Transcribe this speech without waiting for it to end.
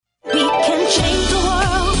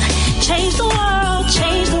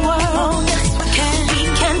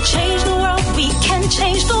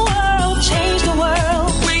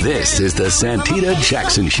is the Santita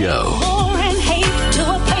Jackson Show. War and hate to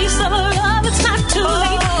a place of love. It's not too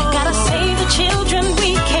late. Gotta save the children.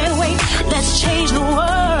 We can't wait. Let's change the world.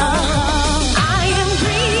 I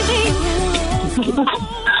am breathing.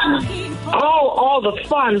 All the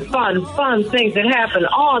fun things that happen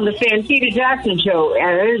on the Santita Jackson Show.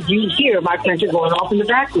 As you hear my printer going off in the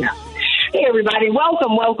background. Hey, everybody.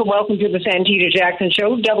 Welcome to the Santita Jackson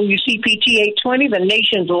Show, WCPT 820, the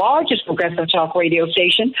nation's largest progressive talk radio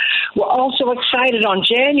station. We're also excited on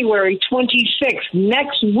January 26th,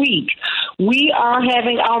 next week. We are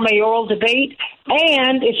having our mayoral debate,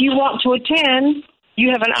 and if you want to attend,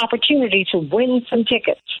 you have an opportunity to win some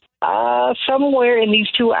tickets. Somewhere in these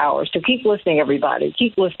 2 hours. So keep listening, everybody.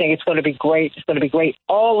 Keep listening. It's going to be great. It's going to be great.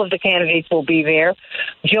 All of the candidates will be there.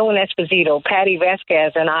 Joan Esposito, Patty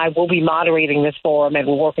Vasquez, and I will be moderating this forum, and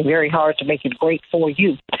we're working very hard to make it great for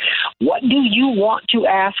you. What do you want to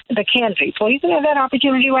ask the candidates? Well, you can have that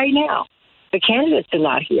opportunity right now. The candidates are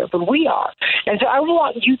not here, but we are. And so I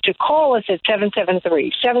want you to call us at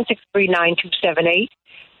 773-763-9278.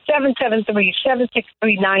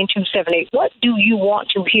 773-763-9278. What do you want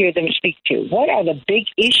to hear them speak to? What are the big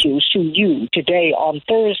issues to you today on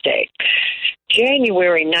Thursday,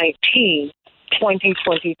 January 19,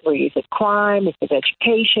 2023? Is it crime? Is it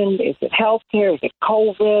education? Is it healthcare? Is it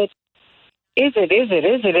COVID? Is it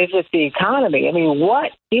the economy? I mean,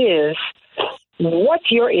 what's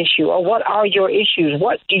your issue, or what are your issues?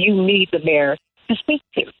 What do you need the mayor to speak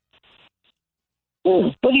to?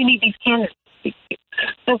 What do you need these candidates to speak to?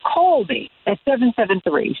 So call me at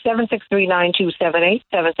 773-763-9278,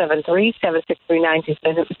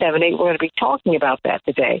 773-763-9278. We're going to be talking about that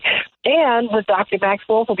today. And with Dr. Max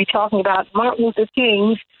Wolf, we'll be talking about Reverend Dr.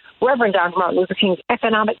 Martin Luther King's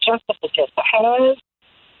economic justice agenda. Has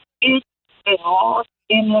it been lost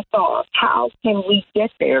in the sauce? How can we get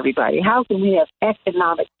there, everybody? How can we have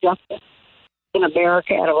economic justice in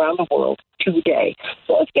America and around the world today?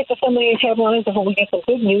 So let's get to some of these headlines before we get some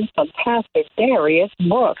good news from Pastor Darius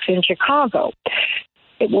Brooks in Chicago.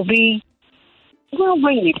 It will be,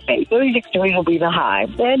 rainy today. 36 degrees will be the high.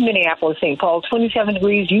 And Minneapolis, St. Paul, 27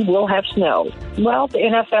 degrees, you will have snow. Well, the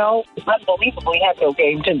NFL, unbelievably, had no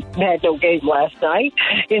game last night.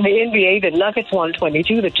 In the NBA, the Nuggets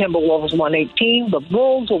 122, the Timberwolves 118. The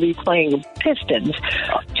Bulls will be playing the Pistons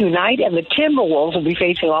tonight, and the Timberwolves will be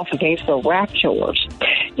facing off against the Raptors.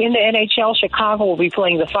 In the NHL, Chicago will be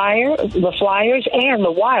playing the Flyers, and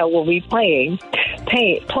the Wild will be playing.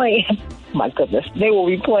 My goodness, they will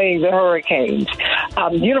be playing the Hurricanes.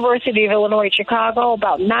 University of Illinois Chicago,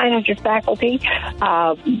 about 900 faculty,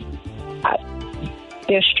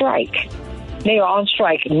 their strike. They are on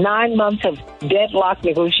strike. 9 months of deadlock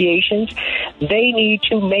negotiations. They need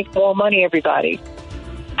to make more money, everybody.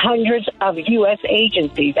 Hundreds of U.S.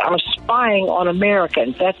 agencies are spying on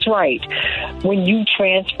Americans. That's right. When you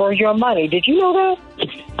transfer your money. Did you know that?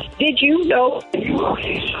 Did you know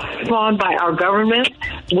on by our government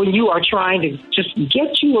when you are trying to just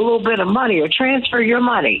get you a little bit of money or transfer your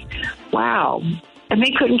money? Wow. And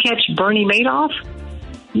they couldn't catch Bernie Madoff?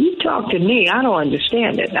 You talk to me. I don't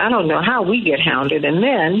understand it. I don't know how we get hounded. And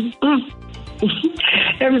then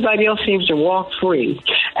everybody else seems to walk free.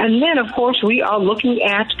 And then, of course, we are looking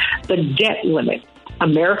at the debt limit.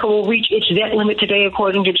 America will reach its debt limit today,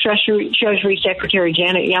 according to Treasury Secretary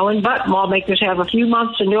Janet Yellen, but lawmakers have a few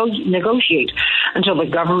months to negotiate until the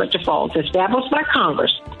government defaults. Established by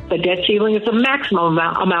Congress, the debt ceiling is the maximum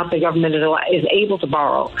amount the government is able to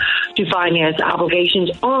borrow to finance obligations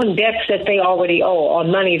on debts that they already owe, on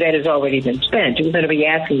money that has already been spent. We're going to be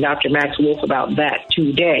asking Dr. Max Wolf about that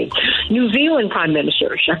today. New Zealand Prime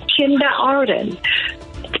Minister Jacinda Ardern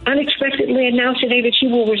unexpectedly announced today that she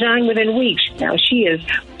will resign within weeks. Now, she has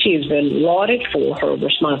been lauded for her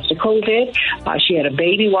response to COVID. She had a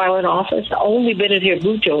baby while in office. Only Benedict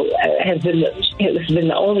Bhutto has been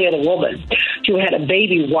the only other woman to have had a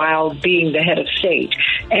baby while being the head of state.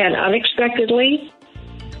 And unexpectedly,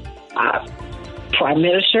 Prime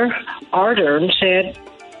Minister Ardern said,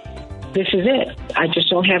 "This is it. I just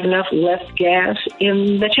don't have enough left gas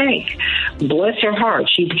in the tank." Bless her heart.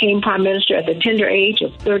 She became prime minister at the tender age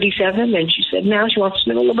of 37, and she said now she wants to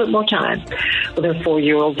spend a little bit more time with her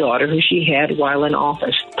 4-year-old daughter, who she had while in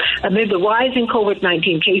office. Amid the rising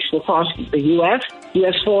COVID-19 cases across the U.S.,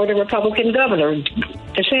 Florida Republican Governor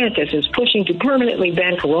DeSantis is pushing to permanently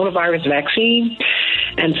ban coronavirus vaccine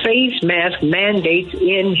and face mask mandates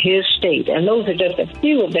in his state. And those are just a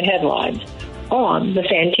few of the headlines on the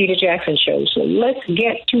Santita Jackson Show. So let's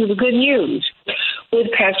get to the good news with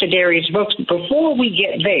Pastor Darius Brooks. Before we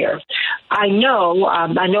get there, I know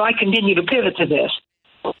I continue to pivot to this.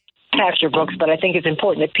 Pastor Brooks, but I think it's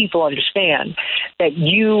important that people understand that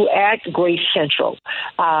you at Grace Central,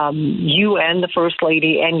 you and the First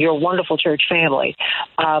Lady and your wonderful church family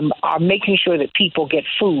are making sure that people get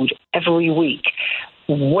food every week.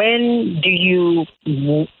 When do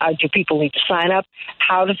people need to sign up?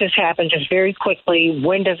 How does this happen? Just very quickly,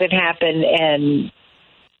 when does it happen? And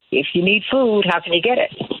if you need food, how can you get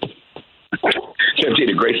it?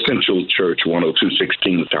 The Grace Central Church,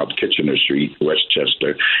 10216 South Kitchener Street,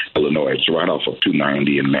 Westchester, Illinois. It's right off of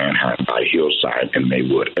 290 in Manhattan by Hillside and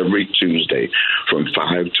Maywood. Every Tuesday from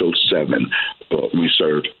 5 till 7, we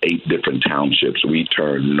serve 8 different townships. We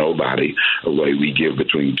turn nobody away. We give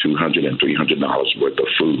between $200 and $300 worth of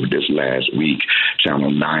food. This last week,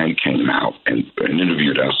 Channel 9 came out and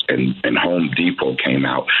interviewed us, and Home Depot came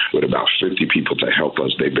out with about 50 people to help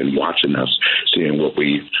us. They've been watching us, seeing what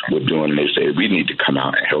we were doing, and they said, we need to come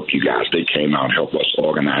out and help you guys. They came out and helped us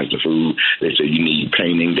organize the food. They said, you need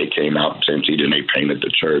painting. They came out and they painted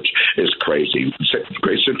the church. It's crazy.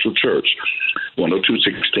 Grace Central Church,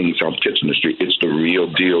 10216 South Kitchener Street. It's the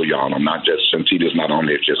real deal, y'all. I'm not just, Santita's not on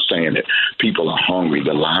there just saying it. People are hungry.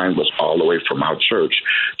 The line was all the way from our church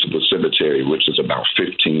to the cemetery, which is about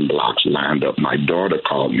 15 blocks lined up. My daughter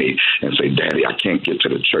called me and said, Daddy, I can't get to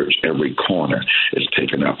the church. Every corner is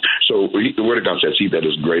taken up. So the Word of God says, he that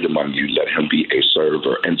is great among you, let him be a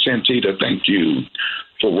server. And Santita, thank you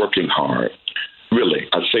for working hard. Really,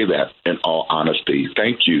 I say that in all honesty.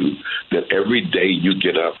 Thank you that every day you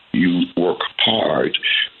get up, you work hard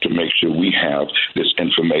to make sure we have this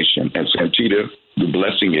information. And Santita, the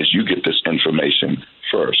blessing is you get this information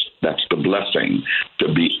first. That's the blessing,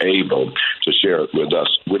 to be able to share it with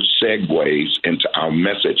us, which segues into our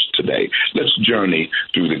message today. Let's journey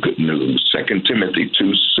through the good news. 2 Timothy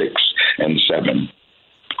 2:6-7.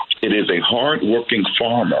 It is a hard-working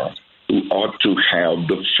farmer who ought to have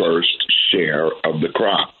the first share of the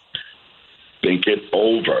crop. Think it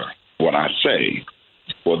over what I say,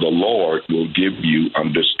 for the Lord will give you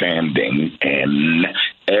understanding in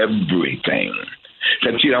everything.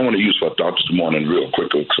 Santita, I want to use for a thought this morning real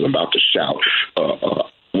quickly because I'm about to shout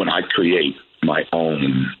when I create my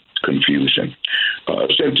own confusion.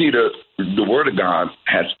 Santita, the Word of God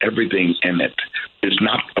has everything in it. It's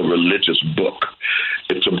not a religious book.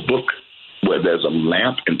 It's a book where there's a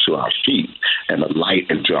lamp into our feet and a light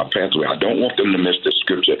into our pathway. I don't want them to miss this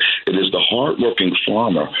scripture. It is the hardworking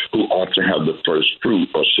farmer who ought to have the first fruit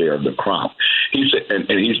or share of the crop. He said,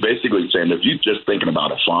 and he's basically saying, if you're just thinking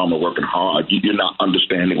about a farmer working hard, you're not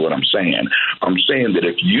understanding what I'm saying. I'm saying that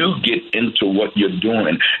if you get into what you're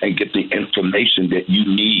doing and get the information that you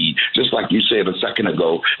need, just like you said a second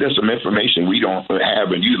ago, there's some information we don't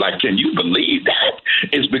have, and you like, can you believe that?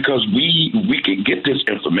 It's because we can get this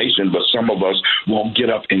information, but some of us won't get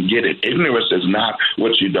up and get it. Ignorance is not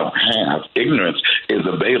what you don't have. Ignorance is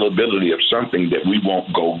availability of something that we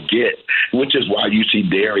won't go get, which is why you see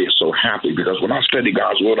Darius so happy, because when I study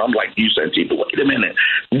God's word, I'm like, you said, people, wait a minute,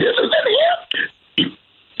 this is in here.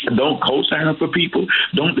 Don't co-sign for people.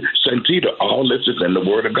 Don't, Santita, all this is in the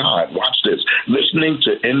Word of God. Watch this. Listening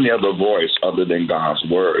to any other voice other than God's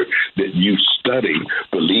Word that you study,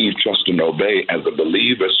 believe, trust, and obey as a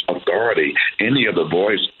believer's authority, any other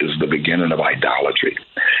voice is the beginning of idolatry.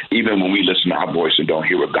 Even when we listen to our voice and don't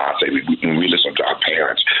hear what God says, when we listen to our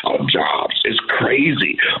parents, our jobs, it's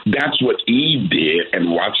crazy. That's what Eve did, and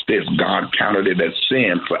watch this. God counted it as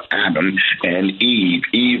sin for Adam and Eve.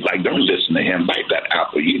 Eve, like, don't listen to him, bite that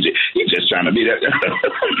apple. He's just trying to be that.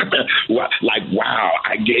 Like, wow,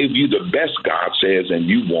 I gave you the best, God says, and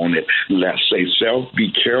you want it. Let's say self,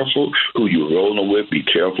 be careful who you're rolling with. Be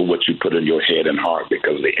careful what you put in your head and heart,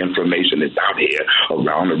 because the information is out here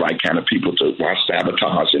around the right kind of people to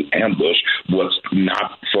sabotage and ambush what's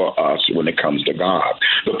not for us when it comes to God.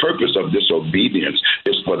 The purpose of disobedience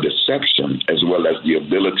is for deception as well as the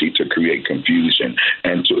ability to create confusion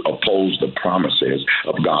and to oppose the promises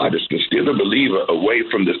of God. It's to steer the believer away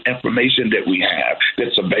from this information that we have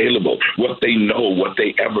that's available, what they know,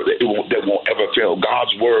 that won't ever fail.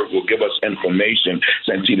 God's word will give us information,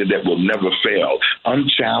 Santita, that will never fail.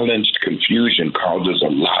 Unchallenged confusion causes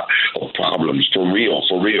a lot of problems, for real.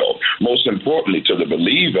 Most importantly, to the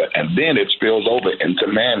believer, and then it spills over into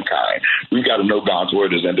mankind. We got to know God's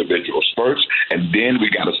word as individuals first, and then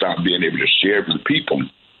we got to start being able to share it with people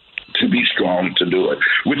to be strong to do it,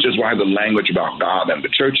 which is why the language about God and the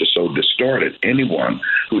church is so distorted. Anyone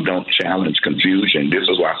who don't challenge confusion. This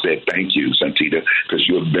is why I said thank you, Santita, because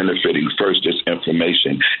you're benefiting first this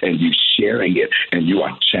information and you sharing it, and you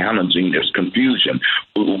are challenging this confusion.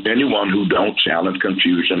 Anyone who don't challenge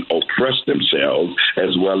confusion oppress themselves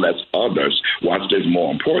as well as others. Watch this,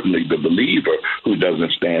 more importantly, the believer who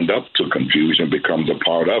doesn't stand up to confusion becomes a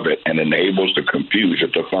part of it and enables the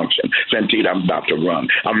confusion to function. Santita, I'm about to run.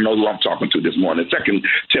 I don't know who I'm talking to this morning. 2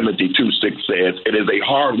 Timothy 2:6 says, it is a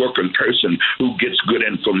hard-working person who gets good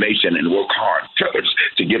information and work hard first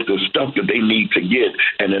to get the stuff that they need to get.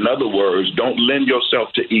 And in other words, don't lend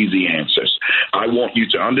yourself to easy answers. I want you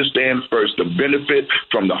to understand first the benefit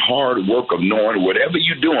from the hard work of knowing whatever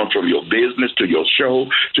you're doing, from your business to your show,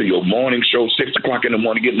 to your morning show, 6 o'clock in the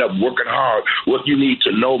morning, getting up, working hard. What you need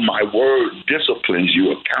to know, my word disciplines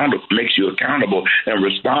you, makes you accountable and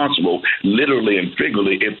responsible, literally and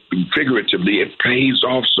figuratively. It pays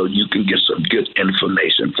off so you can get some good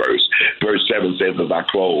information first. Verse 7 says, as I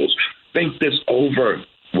close, think this over,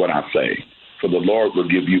 what I say, for the Lord will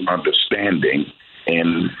give you understanding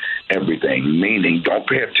in everything, meaning don't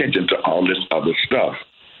pay attention to all this other stuff.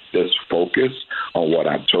 Just focus on what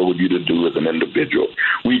I've told you to do as an individual.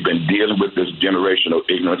 We've been dealing with this generational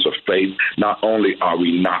ignorance of faith. Not only are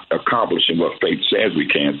we not accomplishing what faith says we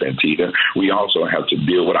can, Santita, we also have to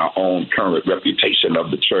deal with our own current reputation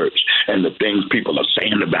of the church and the things people are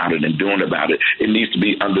saying about it and doing about it. It needs to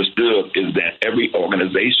be understood is that every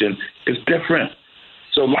organization is different.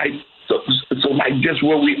 So like just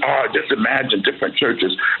where we are, just imagine different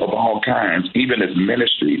churches of all kinds, even as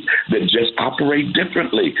ministries that just operate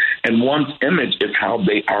differently. And one's image is how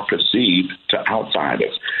they are perceived to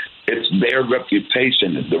outsiders. It's their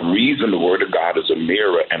reputation. The reason the Word of God is a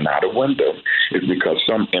mirror and not a window is because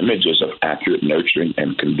some images of accurate nurturing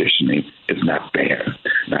and conditioning is not there.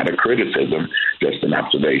 Not a criticism, just an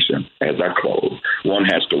observation. As I close, one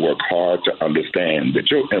has to work hard to understand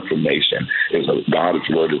that your information is God's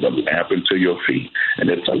Word is a lamp unto your feet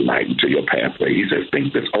and it's a light unto your pathway. He says,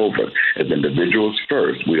 think this over. As individuals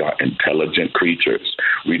first, we are intelligent creatures.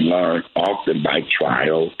 We learn often by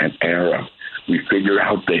trial and error. We figure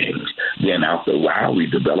out things. Then after a while, we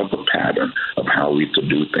develop a pattern of how we to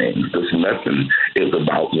do things. This lesson is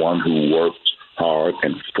about one who works hard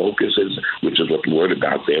and focuses, which is what the Word of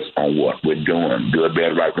God says, on what we're doing, good,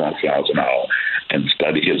 bad, right, wrong, flaws, and all, and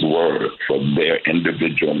study His Word for their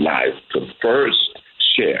individual life to first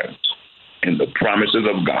share in the promises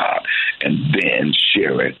of God and then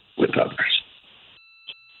share it with others.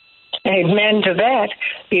 Amen to that.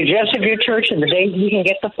 The address of your church and the days we can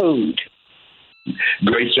get the food.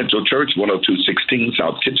 Grace Central Church, 10216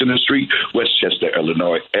 South Kitchener Street, Westchester,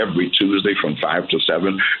 Illinois, every Tuesday from 5 to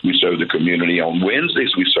 7. We serve the community. On Wednesdays,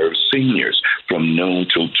 we serve seniors from noon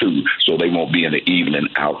till 2, so they won't be in the evening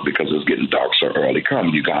out because it's getting dark so early. Come,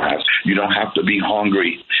 you guys. You don't have to be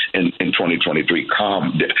hungry in 2023.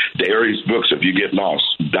 Come. Dairy's Books, if you get lost,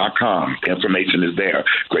 .com. Information is there.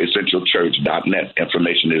 GraceCentralChurch.net.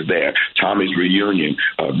 Information is there. Tommy's Reunion,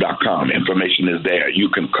 .com. Information is there. You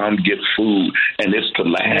can come get food. And it's to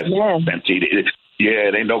last. Yeah,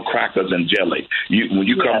 it ain't no crackers and jelly. When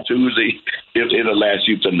you come Tuesday, it'll last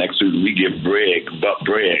you till next Tuesday. We give bread,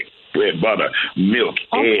 butter, milk,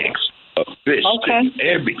 eggs, fish,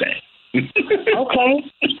 everything.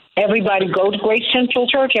 Okay. Everybody go to Grace Central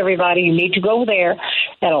Church, everybody. You need to go there.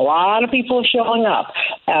 And a lot of people are showing up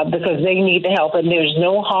because they need the help. And there's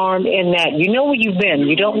no harm in that. You know where you've been.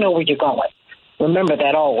 You don't know where you're going. Remember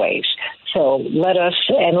that always. So let us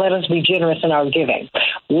be generous in our giving.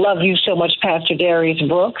 Love you so much, Pastor Darius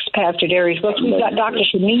Brooks. Pastor Darius Brooks. We've got Dr.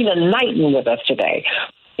 Shanina Knighton with us today.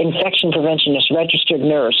 Infection preventionist, registered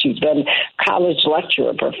nurse. She's been college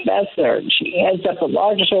lecturer, professor. She heads up the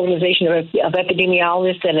largest organization of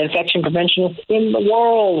epidemiologists and infection preventionists in the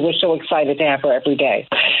world. We're so excited to have her every day.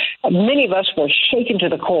 Many of us were shaken to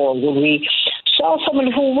the core when we saw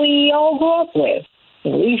someone who we all grew up with.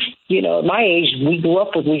 At least, at my age, we grew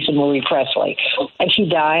up with Lisa Marie Presley. And she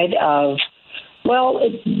died of,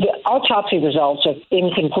 the autopsy results are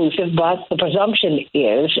inconclusive, but the presumption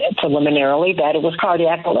is, preliminarily, that it was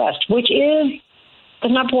cardiac arrest, which is the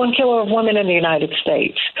number one killer of women in the United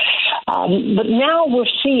States. But now we're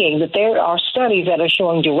seeing that there are studies that are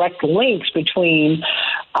showing direct links between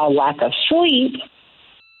a lack of sleep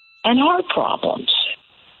and heart problems.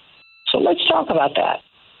 So let's talk about that.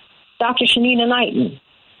 Dr. Shanina Knighton,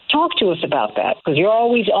 talk to us about that, because you're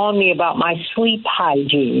always on me about my sleep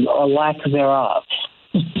hygiene or lack thereof.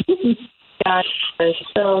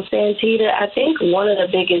 So, Santita, I think one of the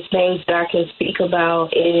biggest things that I can speak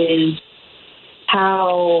about is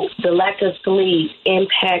how the lack of sleep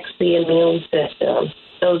impacts the immune system.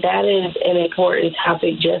 So that is an important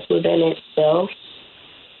topic just within itself.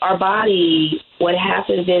 our body, what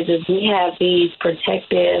happens is we have these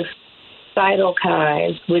protective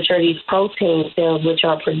cytokines, which are these protein cells which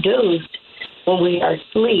are produced when we are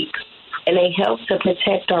asleep, and they help to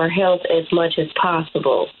protect our health as much as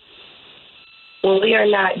possible. When we are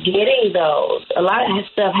not getting those, a lot of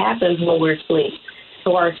stuff happens when we're asleep.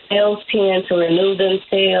 So our cells tend to renew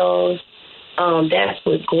themselves. That's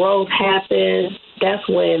when growth happens. That's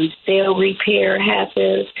when cell repair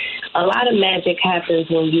happens. A lot of magic happens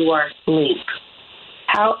when you are asleep.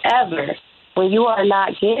 However, when you are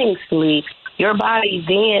not getting sleep, your body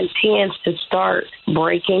then tends to start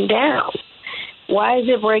breaking down. Why is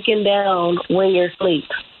it breaking down when you're asleep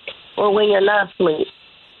or when you're not asleep?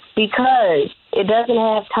 Because it doesn't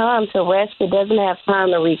have time to rest. It doesn't have time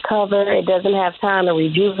to recover. It doesn't have time to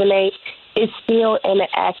rejuvenate. It's still in an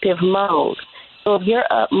active mode. So if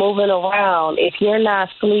you're up moving around, if you're not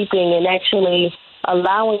sleeping and actually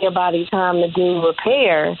allowing your body time to do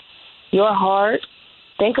repair, your heart,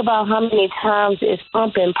 think about how many times it's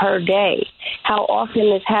pumping per day, how often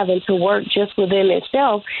it's having to work just within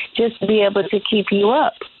itself just to be able to keep you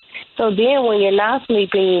up. So then when you're not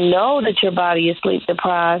sleeping, you know that your body is sleep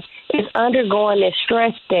deprived. It's undergoing this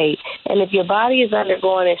stress state. And if your body is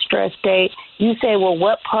undergoing a stress state, you say, well,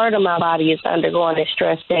 what part of my body is undergoing a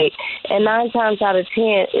stress state? And 9 times out of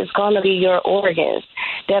 10, it's going to be your organs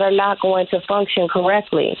that are not going to function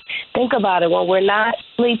correctly. Think about it. When we're not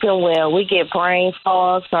sleeping well, we get brain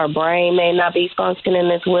fogs. Our brain may not be functioning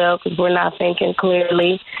as well because we're not thinking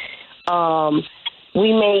clearly.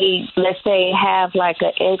 We may, let's say, have like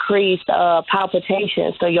an increased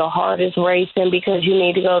palpitation, so your heart is racing because you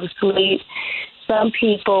need to go to sleep. Some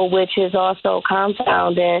people, which is also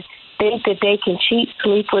confounding, think that they can cheat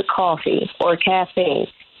sleep with coffee or caffeine.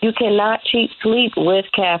 You cannot cheat sleep with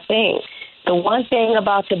caffeine. The one thing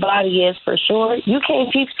about the body is, for sure, you can't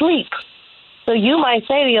cheat sleep. So you might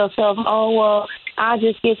say to yourself, oh, well, I'll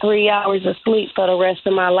just get 3 hours of sleep for the rest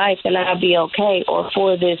of my life and I'll be okay, or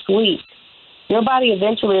for this week. Your body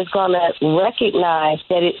eventually is going to recognize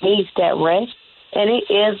that it needs that rest, and it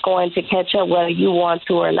is going to catch up whether you want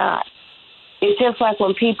to or not. It's just like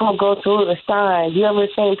when people go through the signs. You ever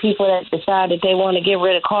seen people that decide that they want to get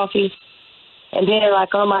rid of coffee? And then they're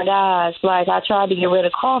like, oh, my gosh, like I tried to get rid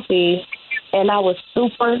of coffee, and I was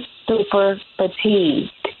super, super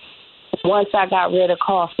fatigued once I got rid of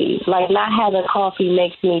coffee. Like not having coffee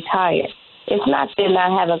makes me tired. It's not that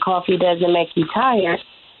not having coffee doesn't make you tired.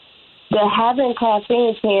 The having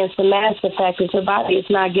caffeine tends to mask the fact that your body is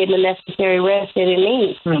not getting the necessary rest that it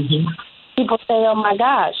needs. Mm-hmm. People say, oh, my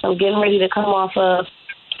gosh, I'm getting ready to come off of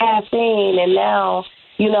caffeine, and now,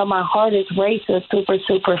 my heart is racing super,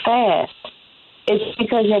 super fast. It's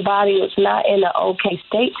because your body was not in an okay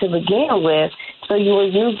state to begin with, so you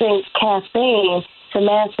were using caffeine to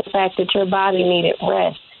mask the fact that your body needed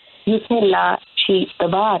rest. You cannot cheat the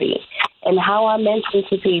body. And how I mention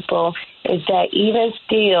to people is that even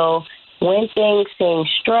still, when things seem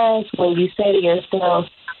stressed, when you say to yourself,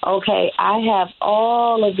 okay, I have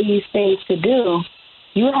all of these things to do,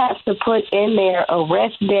 you have to put in there a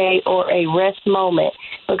rest day or a rest moment.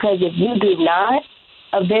 Because if you do not,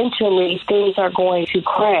 eventually things are going to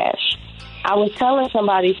crash. I was telling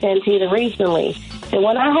somebody, Santita, recently, that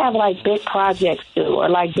when I have like big projects due or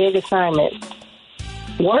like big assignments,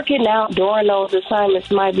 working out during those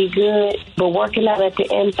assignments might be good, but working out at the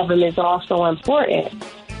end of them is also important.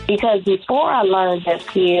 Because before I learned that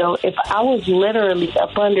skill, if I was literally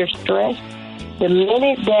up under stress, the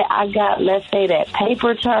minute that I got, let's say, that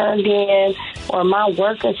paper turned in or my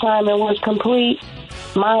work assignment was complete,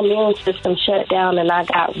 my immune system shut down and I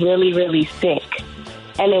got really, really sick.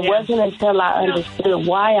 And it wasn't until I understood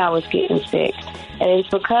why I was getting sick. And it's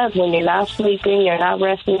because when you're not sleeping, you're not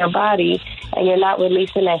resting your body, and you're not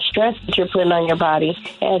releasing that stress that you're putting on your body,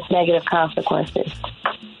 it has negative consequences.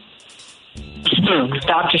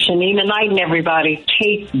 Dr. Shanina Knighton, everybody,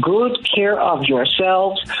 take good care of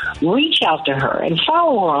yourselves. Reach out to her and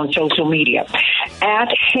follow her on social media at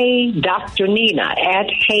Hey Dr. Nina, at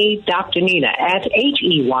Hey Dr. Nina, at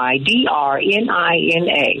HEYDRNINA.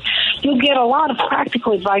 You'll get a lot of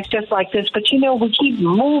practical advice just like this, but we keep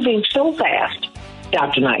moving so fast,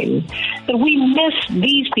 Dr. Knighton, that we miss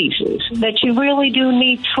these pieces, that you really do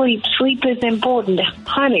need sleep. Sleep is important.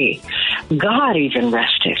 Honey, God even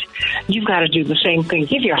rested. You've got to do the same thing.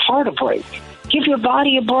 Give your heart a break. Give your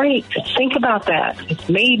body a break. Think about that. It's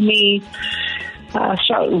made me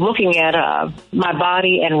start looking at my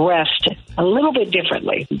body and rest a little bit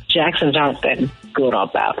differently. Jacksons aren't been good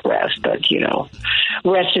about rest, but,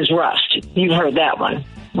 rest is rust. You've heard that one.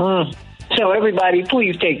 So everybody,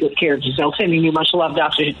 please take good care of yourself. Sending you much love,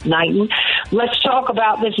 Dr. Knighton. Let's talk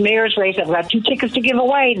about this mayor's race. I've got 2 tickets to give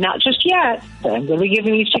away. Not just yet, but I'm going to be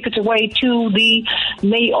giving these tickets away to the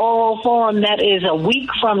mayoral forum. That is a week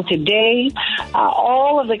from today.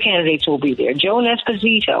 All of the candidates will be there. Joan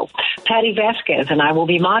Esposito, Patty Vasquez, and I will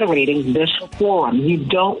be moderating this forum. You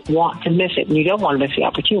don't want to miss it, and you don't want to miss the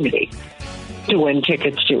opportunity to win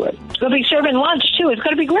tickets to it. We'll be serving lunch, too. It's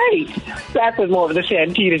going to be great. Back with more of the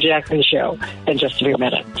Santita Jackson Show in just a few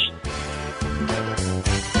minutes.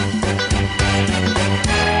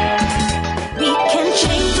 We can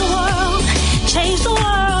change the world, change the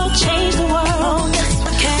world, change the world. Yes,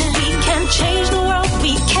 we can. We can change the world,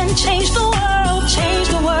 we can change the world, change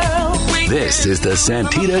the world. This is the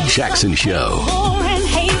Santita Jackson Show. War and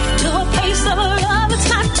hate to a place of love, it's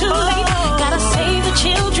not too late. Gotta save the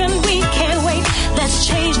children, we can't wait. Let's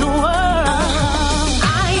change the world.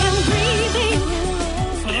 I am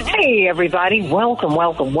breathing. Hey, everybody. Welcome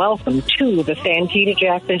to the Santita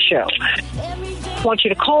Jackson Show. I want you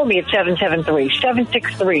to call me at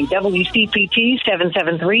 773-763-WCPT,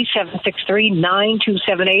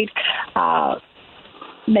 773-763-9278.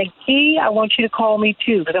 McGee, I want you to call me,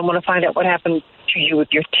 too, because I want to find out what happened to you with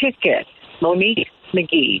your ticket. Monique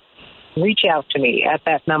McGee, reach out to me at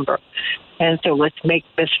that number. And so let's make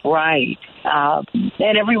this right.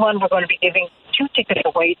 And everyone, we're going to be giving 2 tickets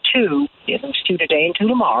away, 2 today and 2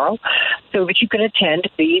 tomorrow, so that you can attend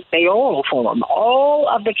the mayoral forum. All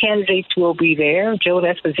of the candidates will be there. Joan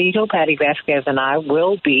Esposito, Patty Vasquez, and I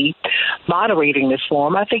will be moderating this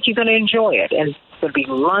forum. I think you're going to enjoy it. And it's going to be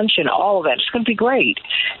lunch and all of that. It's going to be great.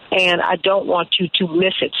 And I don't want you to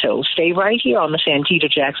miss it. So stay right here on the Santita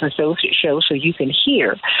Jackson Show so you can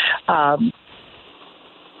hear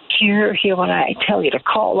hear when I tell you to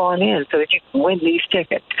call on in so that you can win these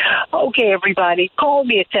tickets. Okay, everybody, call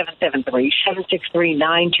me at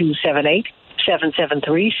 773-763-9278,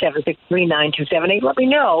 773-763-9278. Let me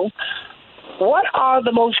know, what are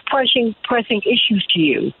the most pressing issues to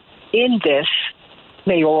you in this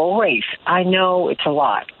mayoral race? I know it's a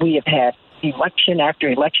lot. We have had election after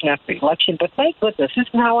election after election, but thank goodness, this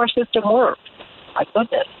is how our system works. My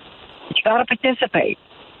goodness. But you got to participate.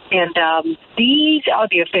 And these are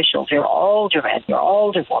the officials, your alderman, your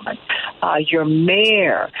alderwoman, your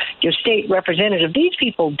mayor, your state representative. These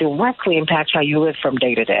people directly impact how you live from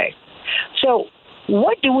day to day. So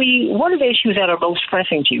what are the issues that are most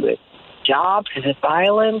pressing to you? Is it jobs? Is it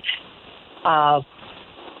violence?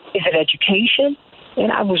 Is it education?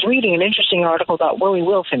 And I was reading an interesting article about Willie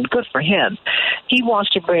Wilson. Good for him. He wants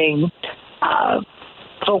to bring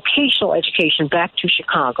vocational education back to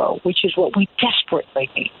Chicago, which is what we desperately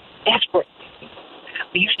need.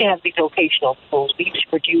 We used to have these vocational schools. We used to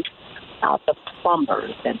produce the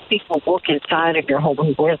plumbers and people work inside of your home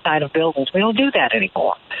who work inside of buildings. We don't do that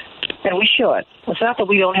anymore. And we should. It's not that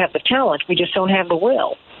we don't have the talent. We just don't have the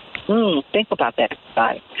will. Think about that,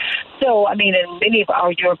 everybody. So, I mean, and many of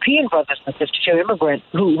our European brothers and sisters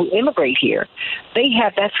who immigrate here, they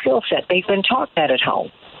have that skill set. They've been taught that at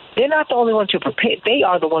home. They're not the only ones who prepare. They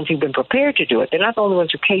are the ones who've been prepared to do it. They're not the only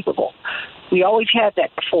ones who are capable. We always had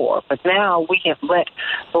that before, but now we have let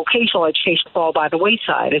vocational education fall by the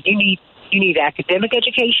wayside. And you need academic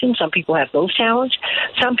education. Some people have those talents.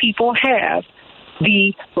 Some people have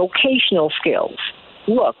the vocational skills.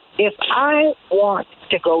 Look, if I want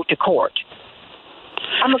to go to court,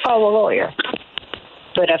 I'm going to call a lawyer.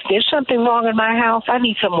 But if there's something wrong in my house, I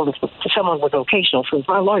need someone with vocational skills.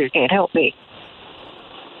 My lawyer can't help me.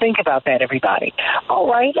 Think about that, everybody. All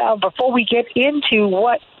right, before we get into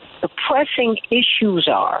what the pressing issues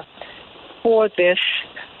are for this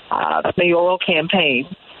mayoral campaign,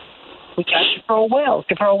 we got Deferral Wells.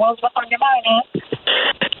 Deferral Wells, what's on your mind, huh?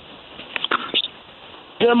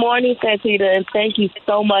 Good morning, Santita, and thank you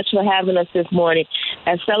so much for having us this morning.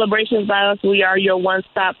 At Celebrations by Us, we are your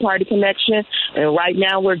one-stop party connection, and right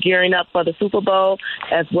now we're gearing up for the Super Bowl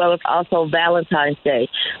as well as also Valentine's Day.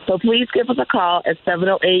 So please give us a call at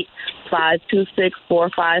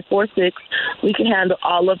 708-526-4546. We can handle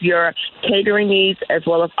all of your catering needs as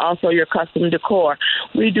well as also your custom decor.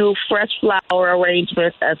 We do fresh flower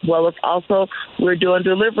arrangements as well as also we're doing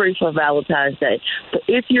delivery for Valentine's Day. So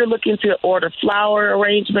if you're looking to order flower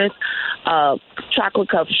arrangements, chocolate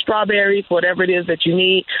covered strawberries, whatever it is that you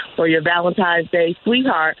need for your Valentine's Day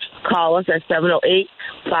sweetheart, call us at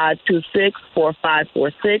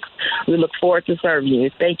 708-526-4546. We look forward to serving you.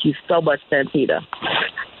 Thank you so much, Santita.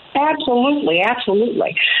 Absolutely.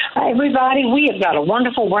 Everybody, we have got a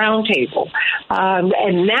wonderful round table.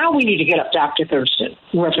 And now we need to get up Dr. Thurston,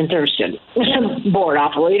 Reverend Thurston, board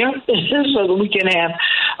operator, so that we can have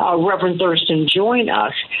Reverend Thurston join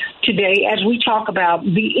us today as we talk about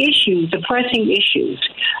the issues, the pressing issues,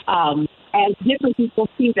 as different people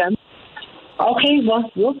see them. Okay,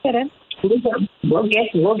 well, we'll get him.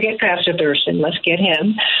 We'll get Pastor Thurston. Let's get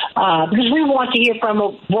him because we want to hear from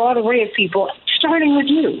a broad array of people, starting with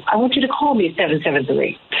you. I want you to call me at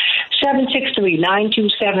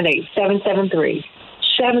 773-763-9278,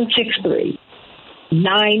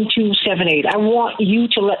 773-763-9278. I want you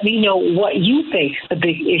to let me know what you think the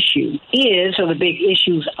big issue is or the big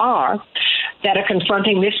issues are that are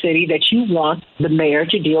confronting this city that you want the mayor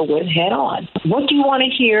to deal with head on. What do you want to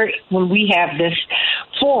hear when we have this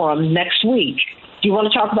forum next week? Do you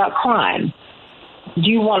want to talk about crime?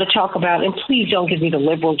 Do you want to talk about, and please don't give me the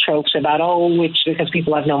liberal tropes about, it's because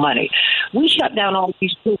people have no money. We shut down all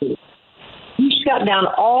these schools. We shut down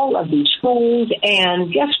all of these schools,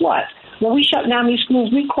 and guess what? When we shut down these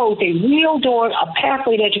schools, we closed a real door, a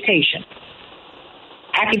pathway to education,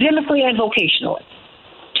 academically and vocationally,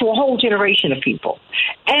 to a whole generation of people,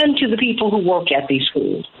 and to the people who work at these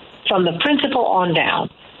schools, from the principal on down,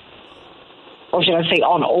 or should I say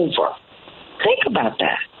on over. Think about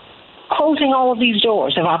that. Closing all of these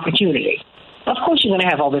doors of opportunity. Of course you're going to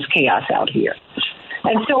have all this chaos out here.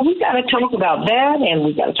 And so we've got to talk about that, and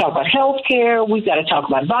we've got to talk about health care. We've got to talk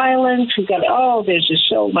about violence. There's just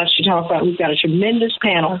so much to talk about. We've got a tremendous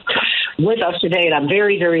panel with us today, and I'm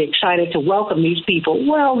very, very excited to welcome these people.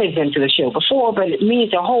 Well, they've been to the show before, but it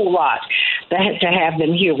means a whole lot to have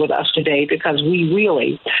them here with us today because we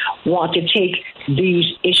really want to take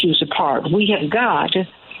these issues apart. We have got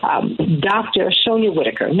Dr. Sonia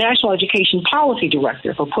Whitaker, National Education Policy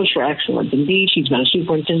Director for Push for Excellence. Indeed, she's been a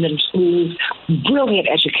superintendent of schools, brilliant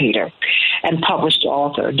educator, and published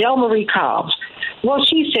author. Delmarie Cobbs. Well,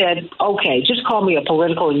 she said, okay, just call me a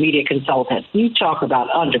political and media consultant. You talk about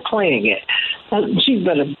underplaying it. She's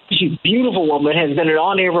a beautiful woman, has been an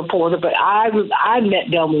on-air reporter, but I met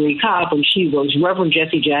Delmarie Cobbs when she was Reverend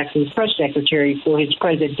Jesse Jackson's press secretary for his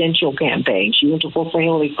presidential campaign. She went to work for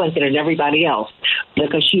Hillary Clinton and everybody else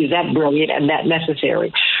because she is that brilliant and that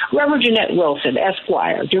necessary. Reverend Jeanette Wilson,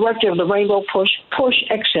 Esquire, director of the Rainbow Push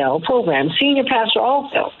Excel program, senior pastor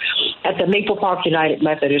also at the Maple Park United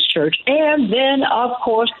Methodist Church, and then, of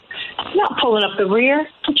course, not pulling up the rear,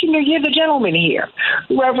 but you're the gentleman here,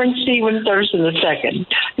 Reverend Stephen Thurston II.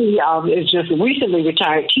 He is just recently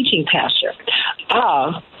retired teaching pastor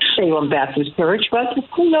of Salem Baptist Church, but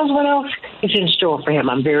who knows what else is in store for him.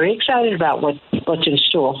 I'm very excited about what's in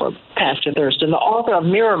store for Pastor Thurston. The author of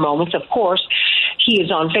Mirror Moments, of course, he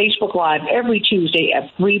is on Facebook Live every Tuesday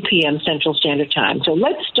at 3 p.m. Central Standard Time. So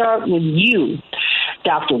let's start with you,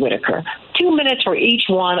 Dr. Whitaker. 2 minutes for each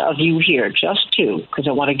one of you here, just two, because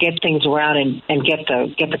I want to get things around and get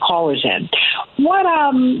the callers in. What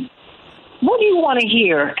do you want to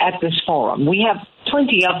hear at this forum? We have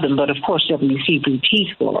plenty of them, but of course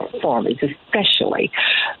WCPT's forum is especially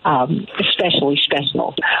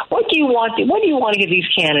special. What do you want to hear these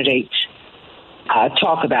candidates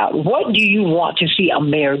talk about? What do you want to see a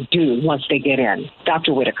mayor do once they get in?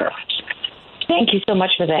 Dr. Whitaker. Thank you so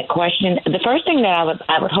much for that question. The first thing that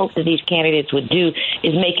I would hope that these candidates would do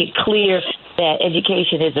is make it clear that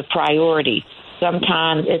education is a priority.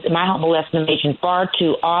 Sometimes, it's my humble estimation, far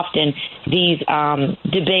too often these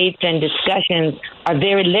debates and discussions are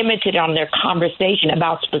very limited on their conversation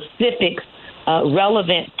about specifics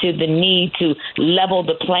relevant to the need to level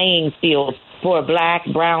the playing field for Black,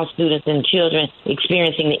 brown students and children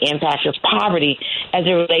experiencing the impact of poverty as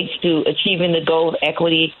it relates to achieving the goal of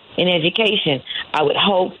equity in education. I would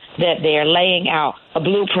hope that they are laying out a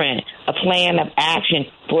blueprint, a plan of action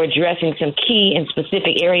for addressing some key and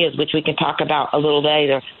specific areas, which we can talk about a little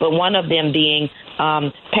later, but one of them being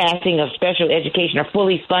passing of special education or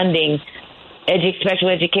fully funding special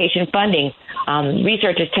education funding.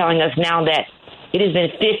 Research is telling us now that it has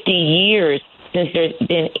been 50 years since there's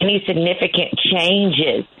been any significant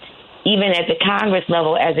changes, even at the Congress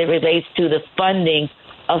level, as it relates to the funding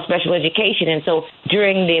of special education. And so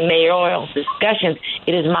during the mayoral discussions,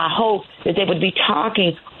 it is my hope that they would be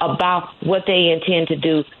talking about what they intend to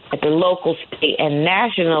do at the local, state, and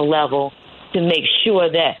national level to make sure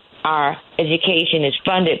that our education is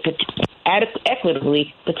funded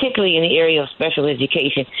equitably, particularly in the area of special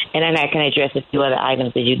education. And then I can address a few other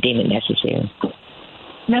items as you deem it necessary.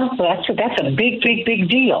 No, that's a big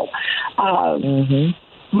deal.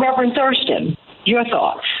 Reverend Thurston, your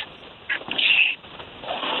thoughts?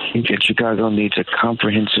 think that Chicago needs a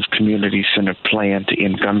comprehensive community-centered plan to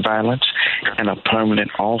end gun violence and a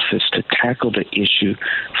permanent office to tackle the issue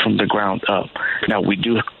from the ground up. Now, we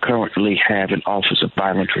do currently have an Office of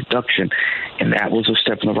Violence Reduction, and that was a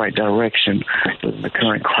step in the right direction. But in the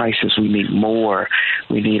current crisis, we need more.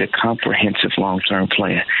 We need a comprehensive long-term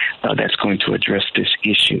plan that's going to address this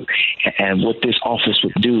issue. And what this office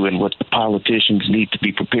would do and what the politicians need to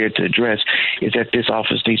be prepared to address is that this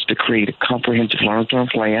office needs to create a comprehensive long-term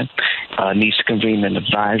plan, needs to convene an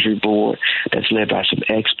advisory board that's led by some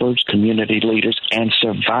experts, community leaders, and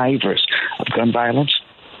survivors of gun violence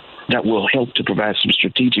that will help to provide some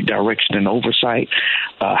strategic direction and oversight,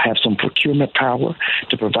 have some procurement power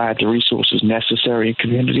to provide the resources necessary in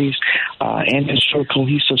communities, and ensure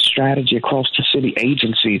cohesive strategy across the city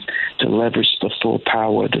agencies to leverage the full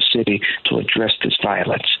power of the city to address this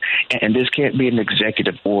violence. And this can't be an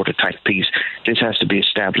executive order type piece. This has to be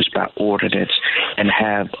established by ordinance and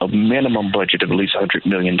have a minimum budget of at least $100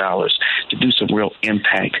 million to do some real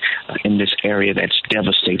impact in this area that's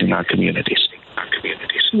devastating our communities.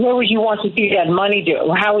 Where would you want to see that money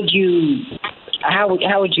do? How would you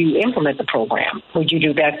implement the program? Would you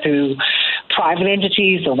do that through private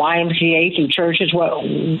entities, the YMCA, through churches?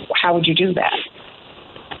 How would you do that?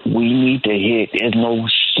 We need to hit. There's no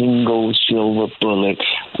single silver bullet.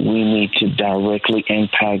 We need to directly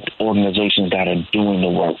impact organizations that are doing the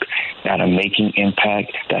work, that are making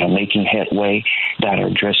impact, that are making headway, that are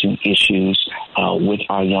addressing issues with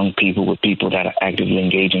our young people, with people that are actively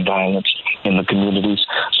engaged in violence in the communities.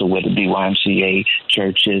 So whether it be YMCA,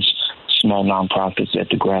 churches, small nonprofits at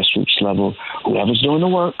the grassroots level, whoever's doing the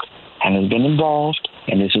work and has been involved,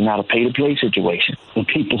 and this is not a pay-to-play situation. The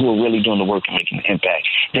people who are really doing the work and making an impact,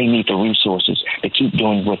 they need the resources to keep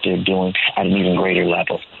doing what they're doing at an even greater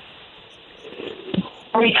level.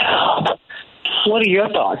 What are your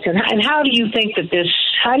thoughts? And how do you think that the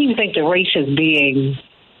race is being,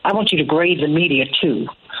 I want you to grade the media too.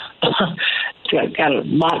 Got a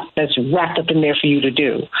lot that's wrapped up in there for you to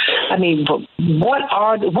do. I mean, what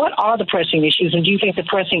are the pressing issues, and do you think the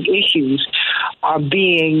pressing issues are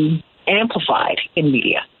being amplified in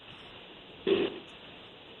media?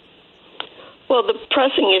 Well, the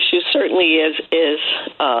pressing issue certainly is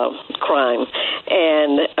crime,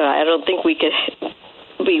 and I don't think we could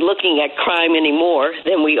be looking at crime any more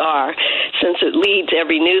than we are, since it leads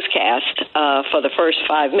every newscast for the first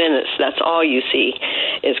 5 minutes. That's all you see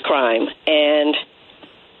is crime, and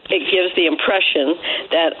it gives the impression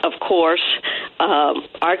that, of course,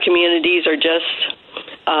 our communities are just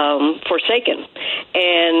forsaken,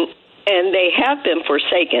 and they have been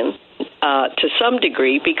forsaken to some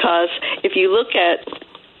degree, because if you look at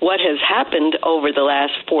what has happened over the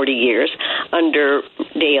last 40 years under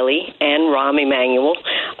Daley and Rahm Emanuel,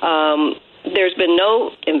 there's been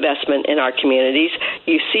no investment in our communities.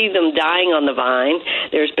 You see them dying on the vine.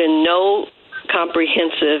 There's been no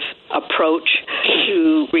comprehensive approach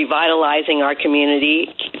to revitalizing our community,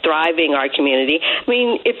 thriving our community. I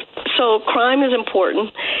mean, so crime is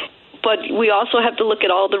important, but we also have to look at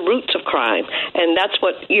all the roots of crime, and that's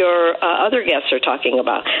what your other guests are talking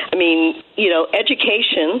about. I mean,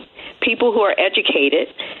 education, people who are educated,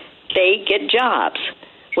 they get jobs.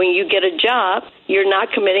 When you get a job, you're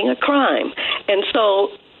not committing a crime. And so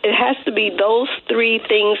it has to be those three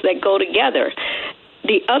things that go together.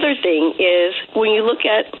 The other thing is when you look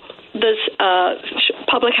at this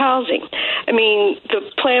public housing, I mean, the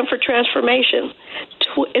plan for transformation,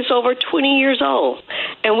 it's over 20 years old,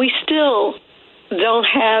 and we still don't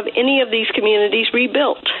have any of these communities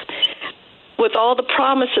rebuilt with all the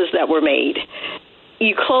promises that were made.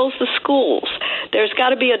 You close the schools. There's got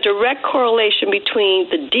to be a direct correlation between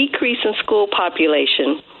the decrease in school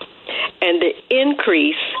population and the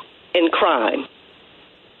increase in crime.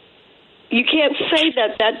 You can't say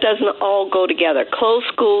that doesn't all go together. Close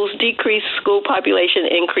schools, decrease school population,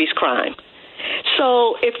 increase crime.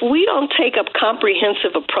 So if we don't take a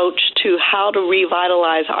comprehensive approach to how to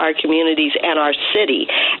revitalize our communities and our city,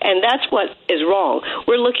 and that's what is wrong.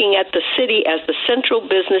 We're looking at the city as the Central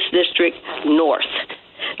Business District North,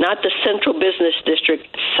 not the Central Business District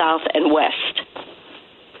South and West.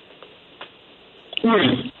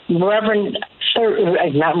 Reverend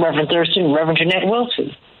Jeanette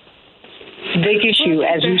Wilson. Big issue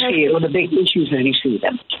as you see it, or the big issues as you see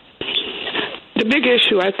them. The big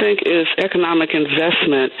issue, I think, is economic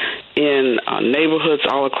investment in neighborhoods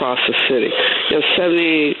all across the city. There's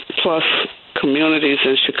 70-plus communities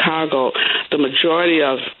in Chicago. The majority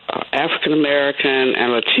of African-American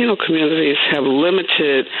and Latino communities have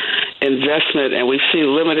limited investment, and we've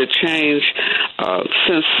seen limited change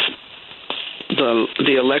since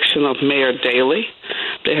the election of Mayor Daley.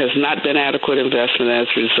 There has not been adequate investment. As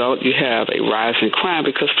a result, you have a rise in crime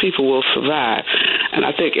because people will survive. And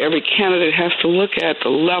I think every candidate has to look at the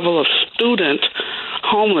level of student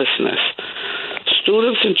homelessness.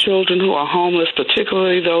 Students and children who are homeless,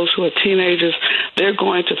 particularly those who are teenagers, they're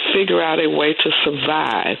going to figure out a way to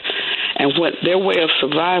survive. And what their way of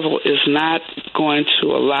survival is not going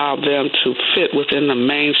to allow them to fit within the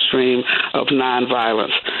mainstream of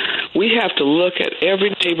nonviolence. We have to look at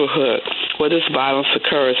every neighborhood where this violence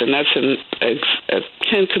occurs, and that's in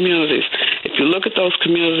 10 communities. If you look at those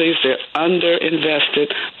communities, they're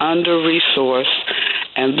underinvested, under-resourced,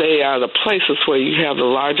 and they are the places where you have the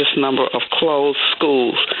largest number of closed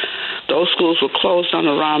schools. Those schools were closed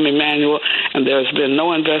under Rahm Emanuel, and there's been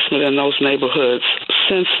no investment in those neighborhoods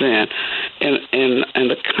since then in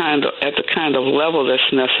the kind of level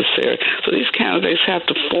that's necessary. So these candidates have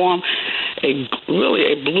to form a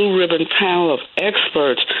blue ribbon panel of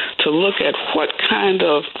experts to look at what kind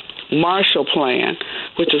of Marshall Plan,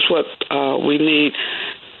 which is what we need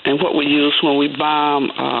and what we use when we bomb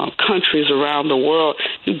countries around the world.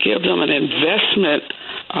 You give them an investment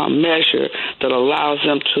measure that allows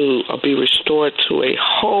them to be restored to a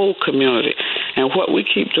whole community. And what we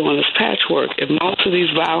keep doing is patchwork. In most of these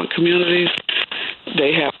violent communities,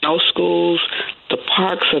 they have no schools. The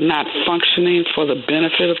parks are not functioning for the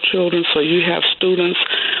benefit of children. So you have students,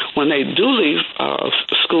 when they do leave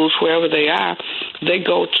schools, wherever they are, they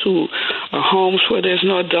go to homes where there's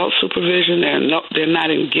no adult supervision. They're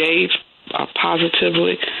not engaged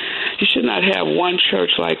positively. You should not have one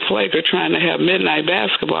church like Flaker trying to have midnight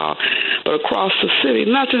basketball, but across the city,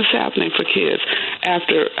 nothing's happening for kids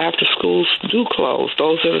after schools do close,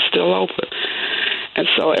 those that are still open. And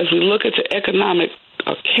so as we look at the economic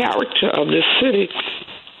character of this city,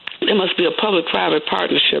 there must be a public-private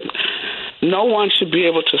partnership. No one should be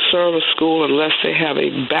able to serve a school unless they have a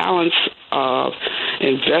balance of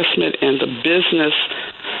investment in the business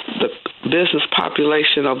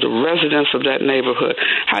population of the residents of that neighborhood.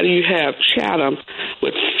 How do you have Chatham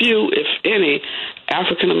with few, if any,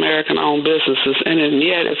 African-American owned businesses, and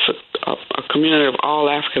yet it's a community of all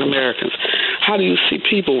African-Americans? How do you see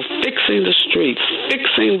people fixing the streets,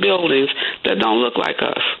 fixing buildings that don't look like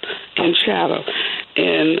us in Chatham,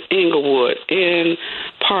 in Inglewood, in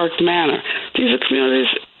Park Manor? These are communities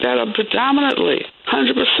that are predominantly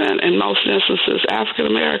 100% in most instances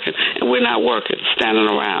African-American, and we're not working, standing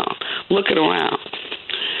around, looking around.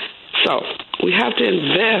 So we have to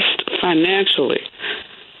invest financially.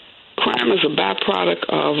 Crime is a byproduct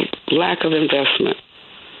of lack of investment.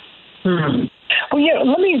 Well, yeah,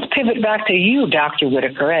 let me pivot back to you, Dr.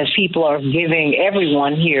 Whitaker, as people are giving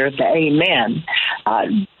everyone here the amen.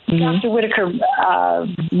 Dr. Whitaker,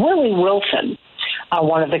 Willie Wilson,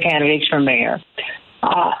 one of the candidates for mayor,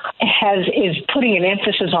 is putting an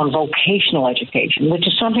emphasis on vocational education, which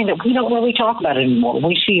is something that we don't really talk about anymore.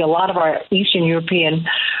 We see a lot of our Eastern European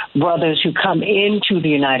brothers who come into the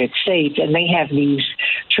United States, and they have these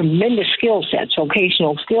tremendous skill sets,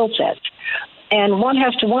 vocational skill sets. And one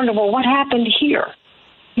has to wonder, well, what happened here?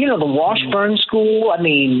 You know, the Washburn School,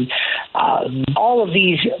 all of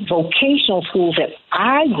these vocational schools that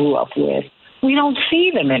I grew up with, we don't see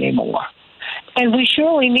them anymore. And we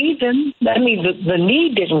surely need them. I mean, the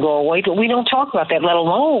need didn't go away, but we don't talk about that, let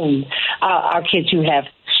alone our kids who have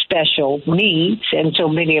special needs, and so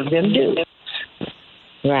many of them do.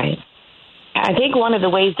 Right. I think one of the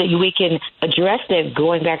ways that we can address that,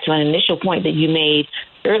 going back to an initial point that you made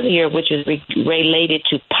earlier, which is related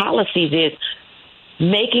to policies, is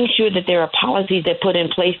making sure that there are policies that put in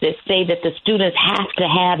place that say that the students have to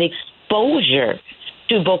have exposure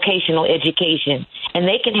to vocational education, and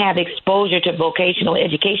they can have exposure to vocational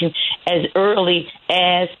education as early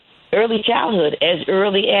as early childhood, as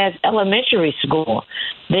early as elementary school.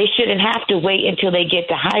 They shouldn't have to wait until they get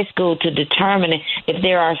to high school to determine if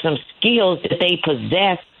there are some skills that they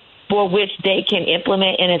possess for which they can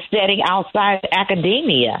implement in a setting outside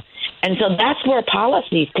academia. And so that's where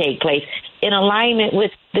policies take place, in alignment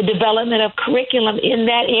with the development of curriculum in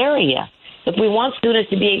that area. If we want students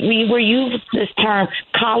to be, we use this term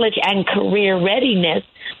college and career readiness,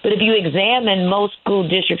 but if you examine most school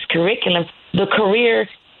districts' curriculum, the career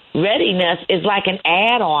readiness is like an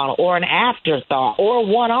add-on or an afterthought or a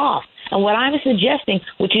one-off. And what I'm suggesting,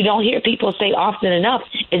 which you don't hear people say often enough,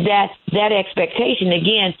 is that expectation,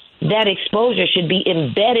 again, that exposure should be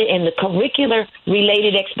embedded in the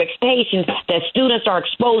curricular-related expectations that students are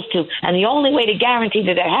exposed to. And the only way to guarantee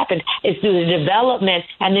that happens is through the development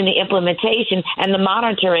and then the implementation and the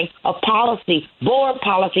monitoring of policy, board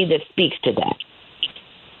policy that speaks to that.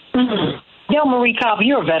 Del Marie Cobb,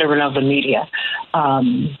 you're a veteran of the media.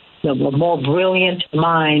 the more brilliant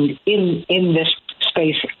mind in this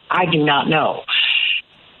space, I do not know.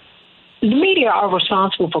 The media are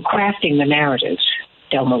responsible for crafting the narratives,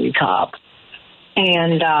 Delmarie Cobb.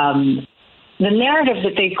 And the narrative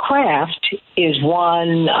that they craft is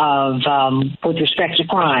one of, with respect to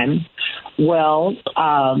crime,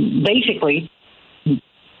 basically,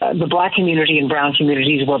 the black community and brown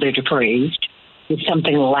communities, they're depraved. It's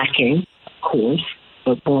something lacking, of course.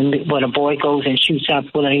 But when a boy goes and shoots up,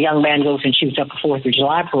 when a young man goes and shoots up a 4th of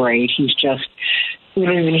July parade, we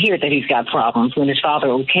don't even hear that he's got problems when his father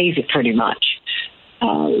okays it pretty much.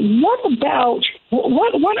 What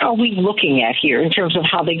are we looking at here in terms of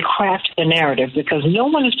how they craft the narrative? Because no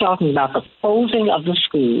one is talking about the closing of the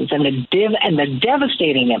schools and the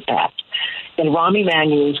devastating impact that Rahm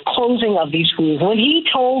Emanuel's closing of these schools, when he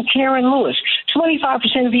told Karen Lewis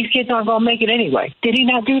 25% of these kids aren't going to make it anyway. Did he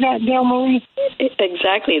not do that, Delmarie?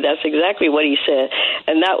 Exactly. That's exactly what he said.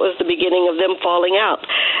 And that was the beginning of them falling out.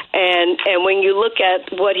 And when you look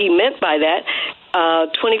at what he meant by that,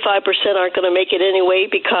 25% aren't going to make it anyway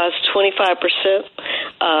because 25%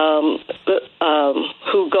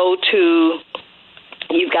 who go to,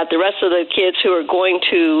 you've got the rest of the kids who are going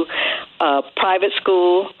to private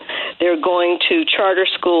school, they're going to charter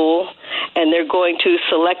school, and they're going to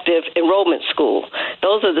selective enrollment school.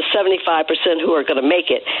 Those are the 75% who are going to make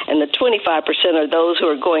it, and the 25% are those who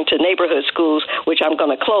are going to neighborhood schools, which I'm going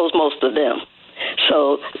to close most of them.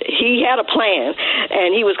 So he had a plan,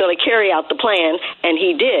 and he was going to carry out the plan, and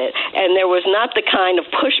he did. And there was not the kind of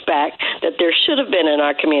pushback that there should have been in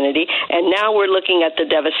our community, and now we're looking at the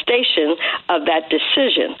devastation of that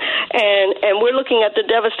decision. And we're looking at the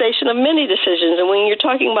devastation of many decisions. And when you're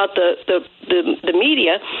talking about the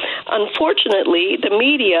media, unfortunately, the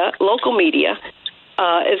media, local media,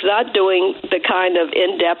 is not doing the kind of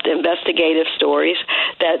in-depth investigative stories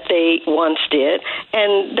that they once did,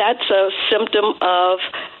 and that's a symptom of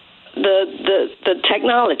the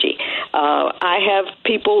technology. I have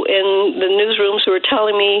people in the newsrooms who are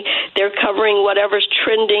telling me they're covering whatever's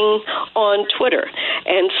trending on Twitter,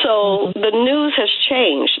 and so the news has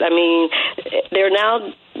changed. I mean, they're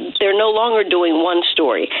no longer doing one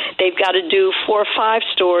story. They've got to do 4 or 5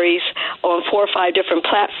 stories on 4 or 5 different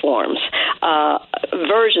platforms,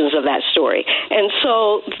 versions of that story. And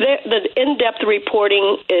so the in-depth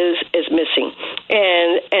reporting is missing.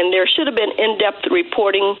 And there should have been in-depth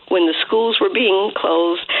reporting when the schools were being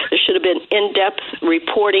closed. There should have been in-depth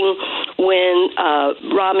reporting when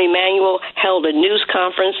Rahm Emanuel held a news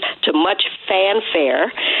conference to much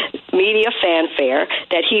fanfare, media fanfare,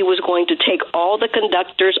 that he was going to take all the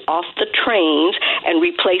conductors off the trains and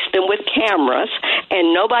replace them with cameras,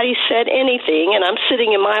 and nobody said anything. And I'm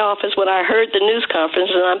sitting in my office when I heard the news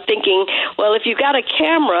conference, and I'm thinking, well, if you got a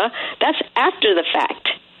camera, that's after the fact.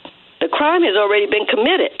 The crime has already been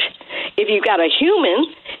committed. If you got a human,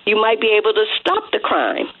 you might be able to stop the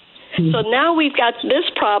crime. So now we've got this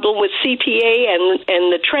problem with CPA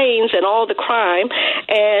and the trains and all the crime,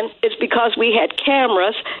 and it's because we had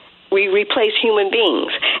cameras. We replace human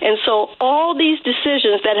beings. And so all these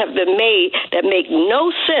decisions that have been made that make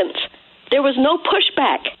no sense, there was no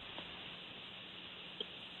pushback.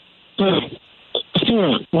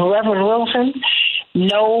 Reverend Wilson,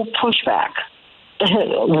 no pushback.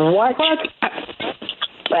 What?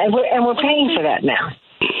 And we're paying for that now.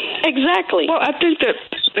 Exactly. Well, I think that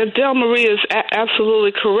Delmarie is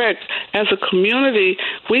absolutely correct. As a community,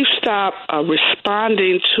 we've stopped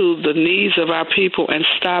responding to the needs of our people and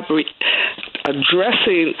stopped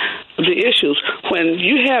addressing the issues. When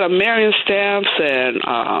you had a Marion Stamps and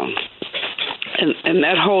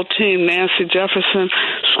that whole team, Nancy Jefferson,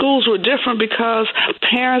 schools were different because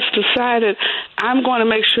parents decided, I'm going to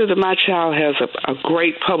make sure that my child has a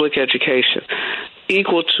great public education,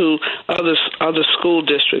 equal to other school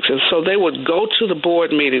districts. And so they would go to the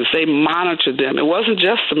board meetings. They monitored them. It wasn't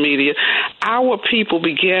just the media. Our people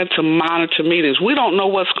began to monitor meetings. We don't know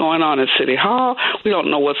what's going on at City Hall. We don't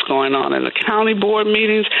know what's going on in the county board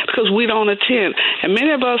meetings because we don't attend. And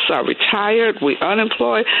many of us are retired. We're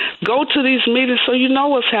unemployed. Go to these meetings so you know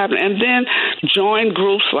what's happening. And then join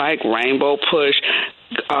groups like Rainbow Push.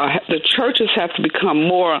 The churches have to become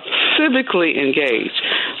more civically engaged.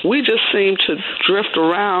 We just seem to drift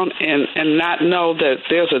around and not know that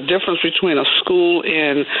there's a difference between a school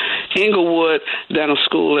in Inglewood than a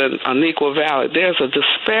school in Neuqua Valley. There's a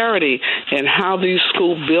disparity in how these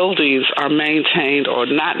school buildings are maintained or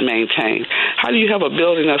not maintained. How do you have a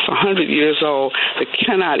building that's 100 years old that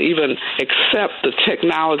cannot even accept the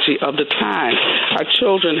technology of the time? Our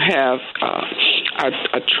children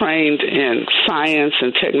are trained in science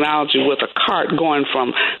and technology with a cart going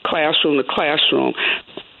from classroom to classroom.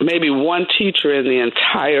 maybe one teacher in the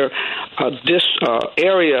entire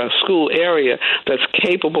school area that's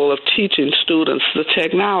capable of teaching students the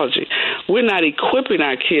technology. We're not equipping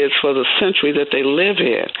our kids for the century that they live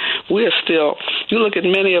in. We are still, you look at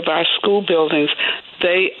many of our school buildings,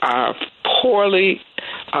 they are poorly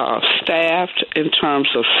staffed in terms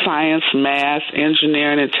of science, math,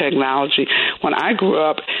 engineering, and technology. When I grew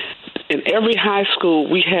up, in every high school,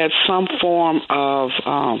 we had some form of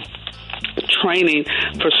training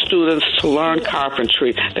for students to learn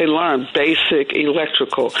carpentry. They learned basic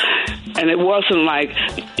electrical. And it wasn't like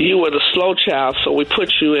you were the slow child, so we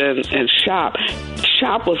put you in shop.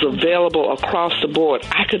 Shop was available across the board.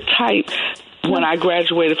 I could type when I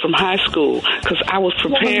graduated from high school because I was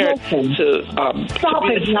prepared to... Shop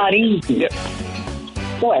is not easy. Yeah.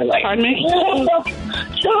 Wait. Pardon me?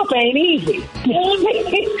 Shop ain't easy. No.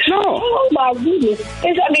 Oh my goodness.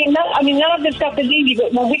 None of this stuff is easy.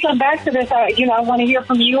 But when we come back to this, I want to hear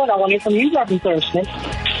from you, and I want to hear from you, Reverend Thurston.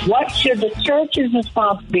 What should the church's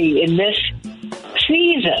response be in this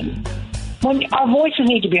season when our voices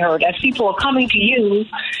need to be heard? As people are coming to you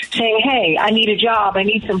saying, "Hey, I need a job. I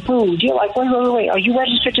need some food." You're like, wait. Are you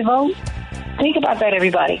registered to vote? Think about that,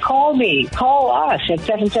 everybody. Call me. Call us at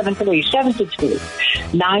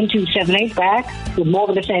 773-762-9278. Back with more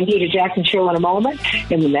of the Santita Jackson Show in a moment.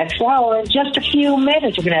 In the next hour, in just a few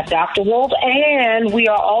minutes, we're going to have Dr. Wolf, and we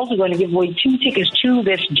are also going to give away 2 tickets to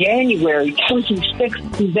this January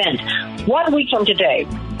 26th event. 1 week from today,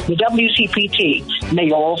 the WCPT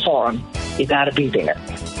Mayoral Forum. You got to be there.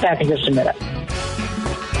 Back in just a minute.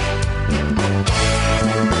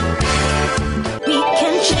 We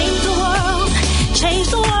can change the world, change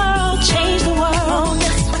the world, change the world.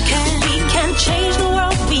 Yes, we can change the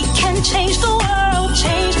world, we can change the world,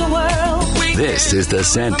 change the world. This is the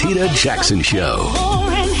Santita Jackson Show.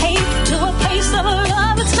 War and hate to a place of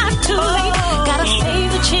love, it's not too late. Gotta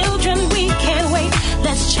save the children, we can't wait.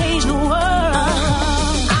 Let's change the world.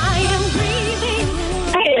 I am breathing.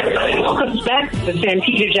 Hey, everybody, welcome back to the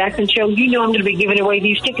Santita Jackson Show. You know I'm going to be giving away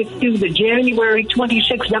these tickets to the January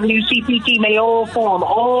 26th WCPT Mayoral Forum.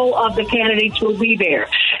 All of the candidates will be there,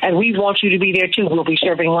 and we want you to be there too. We'll be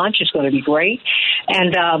serving lunch. It's going to be great.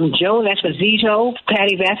 And Joe Esposito,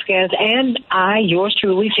 Patty Vasquez, and I, yours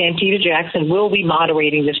truly, Santita Jackson, will be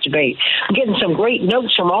moderating this debate. I'm getting some great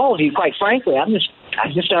notes from all of you, quite frankly. I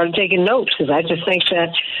just started taking notes because I just think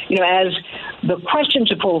that, as the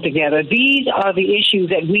questions are pulled together, these are the issues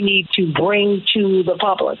that we need to bring to the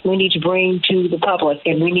public. We need to bring to the public,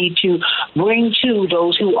 and we need to bring to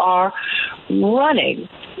those who are running.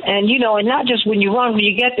 And, and not just when you run, when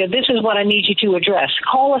you get there, this is what I need you to address.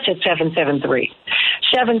 Call us at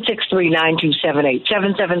 773-763-9278,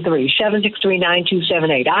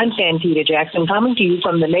 773-763-9278. I'm Santita Jackson, coming to you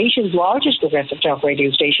from the nation's largest progressive talk radio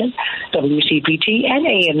station, WCPT and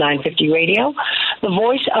AM 950 Radio, the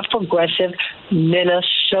voice of progressive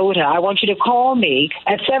Minnesota. I want you to call me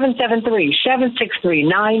at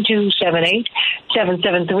 773-763-9278,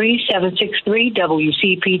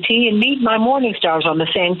 773-763-WCPT, and meet my morning stars on the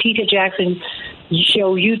Santita Jackson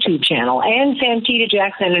Show YouTube channel and Santita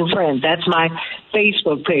Jackson and Friends. That's my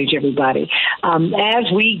Facebook page, everybody.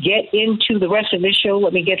 As we get into the rest of this show,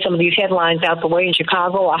 let me get some of these headlines out the way. In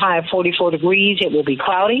Chicago, a high of 44 degrees. It will be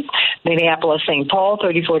cloudy. Minneapolis, St. Paul,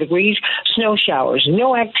 34 degrees. Snow showers.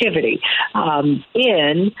 No activity.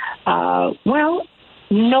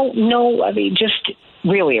 Just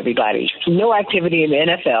really, everybody. No activity in the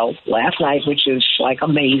NFL last night, which is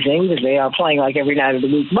amazing because they are playing every night of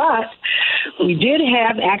the week. But we did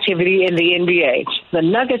have activity in the NBA. The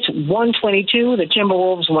Nuggets 122, the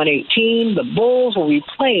Timberwolves 118. The Bulls will be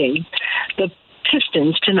playing the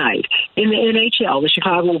Pistons tonight. In the NHL,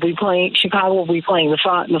 Chicago will be playing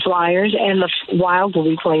the Flyers, and the Wild will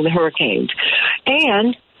be playing the Hurricanes.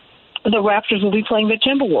 And the Raptors will be playing the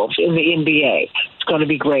Timberwolves in the NBA. It's going to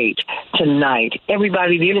be great tonight.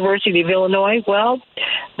 Everybody, the University of Illinois,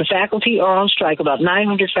 the faculty are on strike. About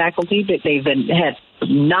 900 faculty, but they've had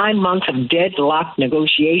 9 months of deadlocked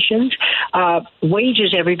negotiations.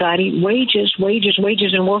 Wages, everybody, wages,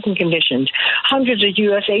 and working conditions. Hundreds of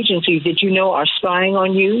U.S. agencies that are spying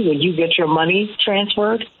on you when you get your money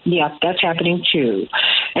transferred. Yeah, that's happening too.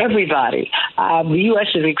 Everybody, the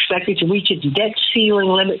U.S. is expected to reach its debt ceiling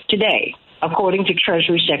limit today, according to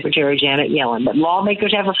Treasury Secretary Janet Yellen. But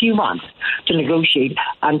lawmakers have a few months to negotiate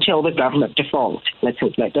until the government defaults. Let's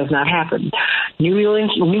hope that does not happen.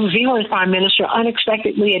 New Zealand Prime Minister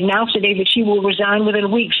unexpectedly announced today that she will resign within a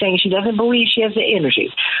week, saying she doesn't believe she has the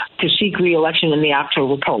energy to seek re-election in the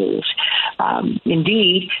October polls.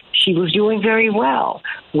 Indeed, she was doing very well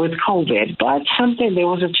with COVID, but there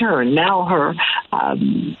was a turn. Now her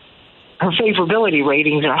her favorability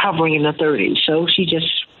ratings are hovering in the 30s. So she just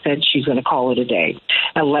said she's going to call it a day.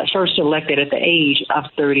 First elected at the age of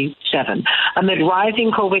 37. Amid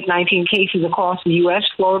rising COVID-19 cases across the U.S.,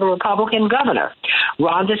 Florida Republican Governor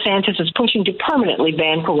Ron DeSantis is pushing to permanently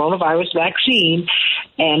ban coronavirus vaccine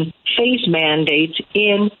and face mandates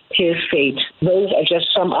in his states. Those are just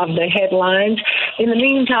some of the headlines. In the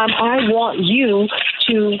meantime, I want you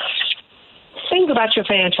to think about your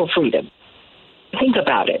financial freedom. Think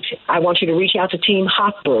about it. I want you to reach out to Team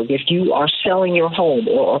Hochberg if you are selling your home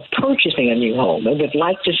or purchasing a new home and would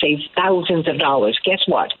like to save thousands of dollars. Guess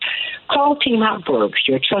what? Call Team Hochberg,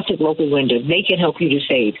 your trusted local lender. They can help you to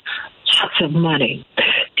save lots of money.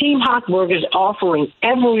 Team Hochberg is offering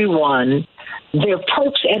everyone their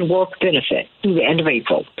Perks at Work benefit through the end of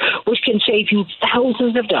April, which can save you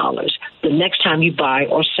thousands of dollars the next time you buy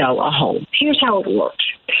or sell a home. Here's how it works.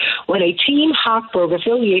 When a Team Hochberg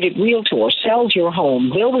affiliated realtor sells your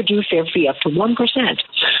home, they'll reduce their fee up to 1%.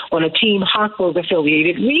 When a Team Hochberg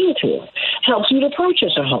affiliated realtor helps you to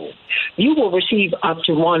purchase a home, you will receive up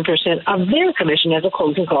to 1% of their commission as a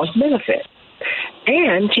closing cost benefit.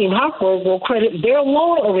 And Team Hochberg will credit their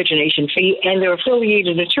loan origination fee, and their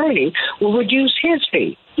affiliated attorney will reduce his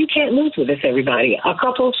fee. You can't lose with this, everybody. A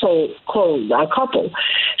couple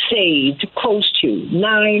saved close to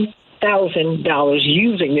 $9,000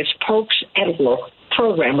 using this Perks at Work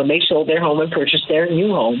program when they sold their home and purchased their new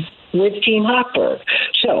home with Team Hochberg.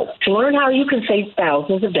 So to learn how you can save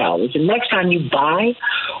thousands of dollars, the next time you buy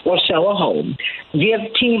or sell a home, give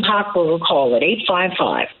Team Hochberg a call at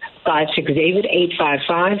 855-56-DAVID,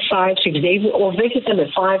 855-56-DAVID, or visit them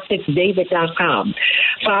at 56david.com.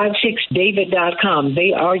 56david.com.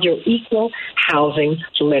 They are your equal housing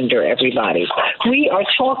lender, everybody. We are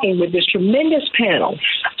talking with this tremendous panel.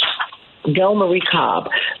 Del Marie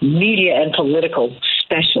Cobb, media and political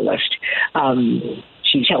specialist.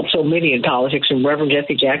 She's helped so many in politics, from Reverend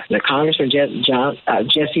Jesse Jackson to Congressman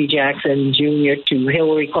Jesse Jackson Jr. to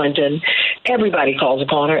Hillary Clinton. Everybody calls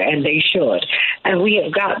upon her, and they should. And we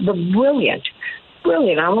have got the brilliant.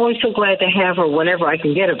 I'm always so glad to have her whenever I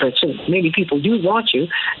can get her, but so many people do want you.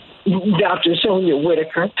 Dr. Sonia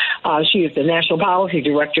Whitaker. She is the National Policy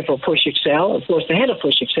Director for Push Excel. Of course, the head of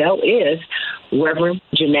Push Excel is Reverend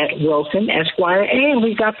Jeanette Wilson, Esquire. And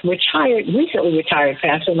we've got recently retired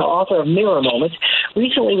pastor and the author of Mirror Moments,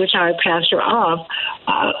 recently retired pastor of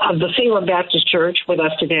the Salem Baptist Church with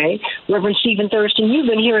us today, Reverend Stephen Thurston. You've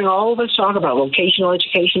been hearing all of us talk about vocational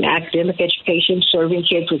education, academic education, serving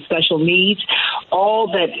kids with special needs, all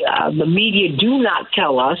that the media do not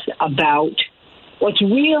tell us about what's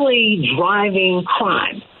really driving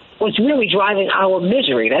crime, what's really driving our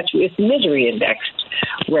misery. It's the misery index,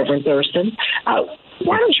 Reverend Thurston.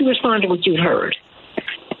 Why don't you respond to what you heard?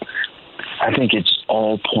 I think it's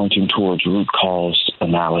all pointing towards root cause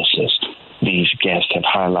analysis. These guests have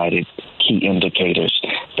highlighted key indicators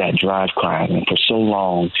that drive crime. And for so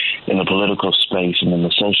long in the political space and in the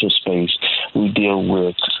social space, we deal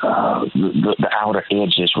with the outer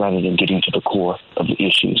edges rather than getting to the core of the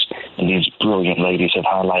issues. And these brilliant ladies have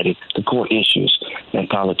highlighted the core issues that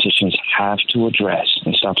politicians have to address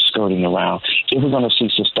and stop skirting around if we're going to see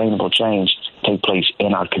sustainable change take place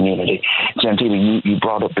in our community. Santita, you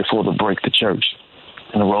brought up before the break the church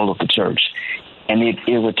and the role of the church. And it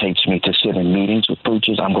irritates me to sit in meetings with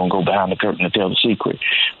preachers. I'm going to go behind the curtain and tell the secret.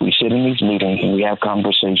 We sit in these meetings and we have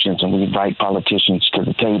conversations and we invite politicians to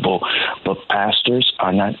the table, but pastors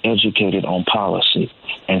are not educated on policy.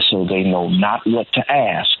 And so they know not what to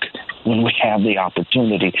ask when we have the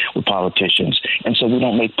opportunity with politicians. And so we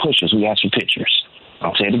don't make pushes. We ask for pictures.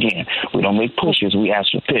 I'll say it again. We don't make pushes. We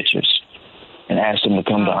ask for pictures and ask them to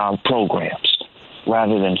come to our programs,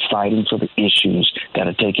 rather than fighting for the issues that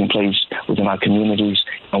are taking place within our communities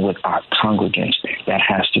and with our congregants. That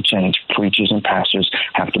has to change. Preachers and pastors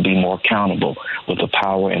have to be more accountable with the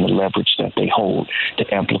power and the leverage that they hold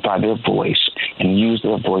to amplify their voice and use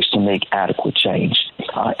their voice to make adequate change.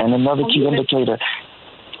 And another key indicator...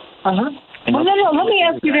 Well, no, let me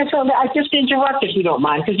ask you that. I just interrupt if you don't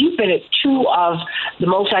mind, because you've been at two of the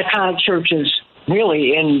most iconic churches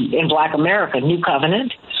really in Black America, New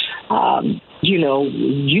Covenant.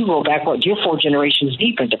 You go back, you're 4 generations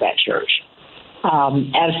deep into that church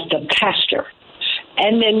as the pastor.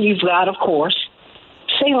 And then you've got, of course,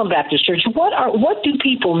 Salem Baptist Church. What do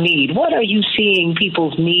people need? What are you seeing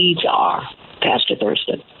people's needs are, Pastor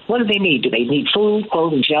Thurston? What do they need? Do they need food,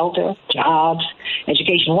 clothing, shelter, jobs,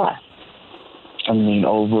 education, what? I mean,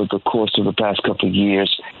 over the course of the past couple of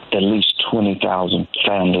years, at least 20,000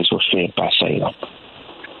 families were fed by Salem.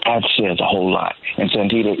 That says a whole lot. And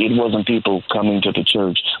Santita, it wasn't people coming to the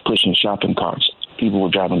church pushing shopping carts. People were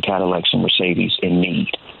driving Cadillacs and Mercedes in need.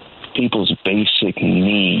 people's basic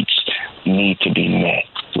needs need to be met.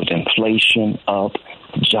 With inflation up,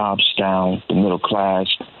 jobs down, the middle class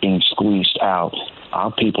being squeezed out,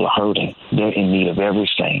 our people are hurting. They're in need of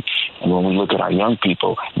everything. And when we look at our young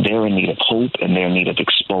people, they're in need of hope and they're in need of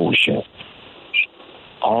exposure.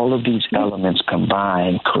 All of these elements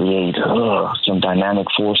combined create some dynamic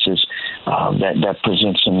forces that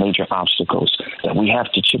present some major obstacles that we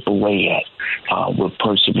have to chip away at with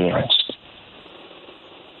perseverance.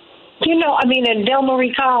 You know, I mean, and Del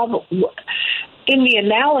Marie Cobb, in the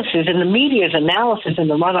analysis, in the media's analysis in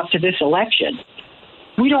the run-up to this election,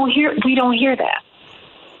 we don't hear that.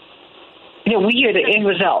 You know, we hear the end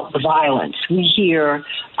result, the violence. We hear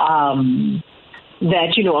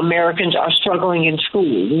that, you know, Americans are struggling in school.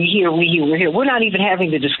 We hear. We're not even having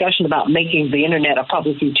the discussion about making the internet a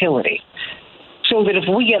public utility, so that if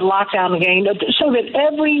we get locked down again, so that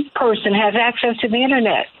every person has access to the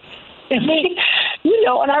internet. You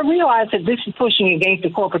know, and I realize that this is pushing against the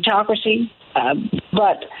corporatocracy,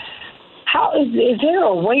 but how is there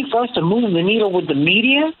a way for us to move the needle with the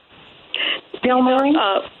media, Del Marie?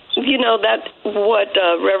 You know, that what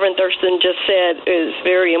Reverend Thurston just said is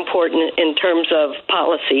very important in terms of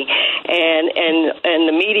policy, and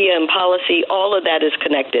the media and policy. All of that is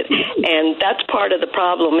connected, and that's part of the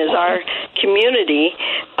problem. Is our community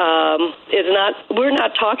we're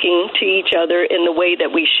not talking to each other in the way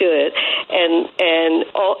that we should, and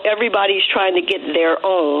everybody's trying to get their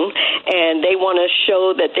own, and they want to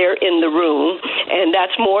show that they're in the room, and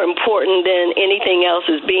that's more important than anything else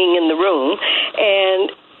is being in the room.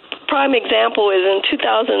 And prime example is in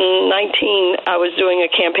 2019, I was doing a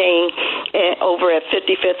campaign over at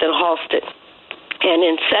 55th and Halsted. And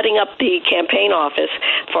in setting up the campaign office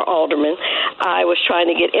for aldermen, I was trying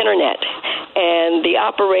to get internet. And the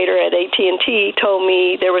operator at AT&T told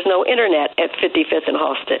me there was no internet at 55th and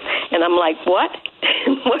Halsted. And I'm like, what?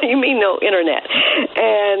 What do you mean no internet?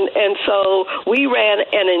 And so we ran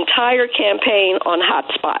an entire campaign on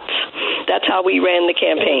hotspots. That's how we ran the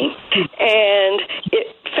campaign. And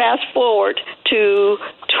fast forward to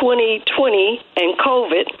 2020 and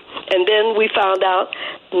COVID, and then we found out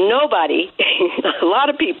nobody, a lot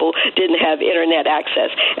of people didn't have internet access.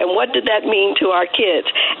 And what did that mean to our kids?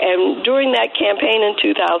 And during that campaign in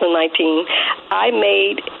 2019, I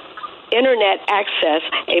made internet access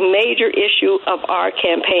a major issue of our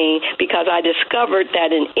campaign because I discovered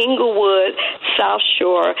that in Inglewood, South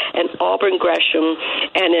Shore, and Auburn Gresham,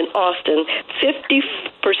 and in Austin,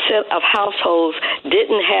 50% of households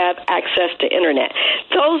didn't have access to internet.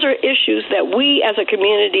 Those are issues that we as a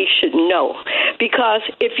community should know, because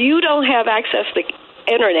if you don't have access to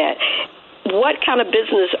internet, what kind of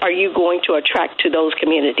business are you going to attract to those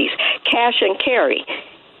communities? Cash and carry.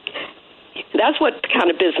 That's what kind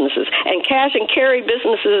of businesses. And cash and carry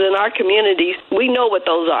businesses in our communities, we know what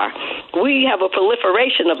those are. We have a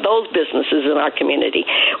proliferation of those businesses in our community.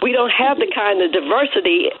 We don't have the kind of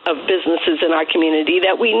diversity of businesses in our community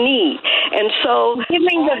that we need. And so... You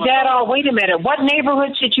mean the data? Wait a minute. What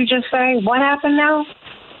neighborhoods did you just say? What happened now?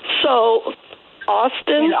 So,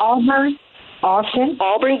 Austin. In Auburn? Austin?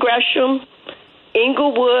 Auburn Gresham,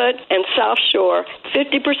 Inglewood, and South Shore,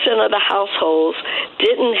 50% of the households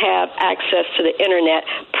didn't have access to the internet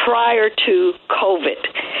prior to COVID.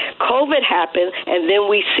 COVID happened, and then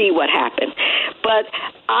we see what happened. But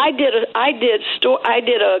I did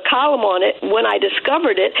a column on it when I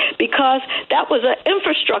discovered it, because that was an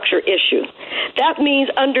infrastructure issue. That means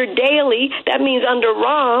under Daley, that means under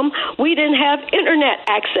Rahm, we didn't have internet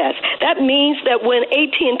access. That means that when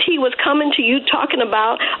AT&T was coming to you talking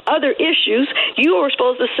about other issues, you were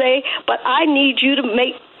supposed to say, but I need you to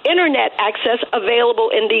make internet access available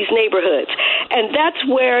in these neighborhoods. And that's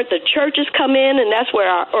where the churches come in, and that's where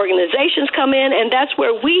our organizations come in, and that's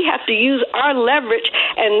where we have to use our leverage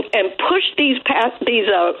and push these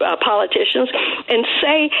politicians and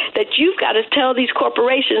say that you've got to tell these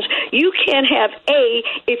corporations you can't have A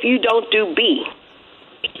if you don't do B.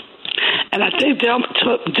 And I think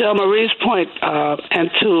Del Marie's point, and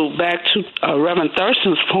back to Reverend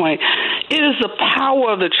Thurston's point, it is the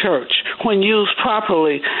power of the church, when used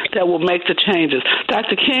properly, that will make the changes.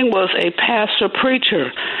 Dr. King was a pastor,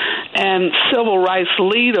 preacher, and civil rights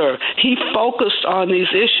leader. He focused on these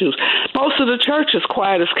issues. Most of the churches,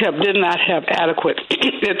 quiet as kept, did not have adequate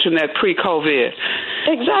internet pre-COVID.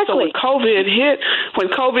 Exactly. So when COVID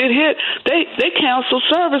hit, they canceled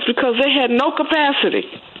service because they had no capacity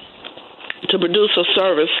to produce a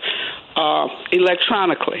service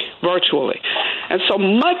electronically, virtually. And so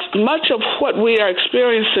much of what we are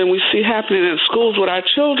experiencing, we see happening in schools with our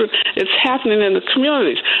children, it's happening in the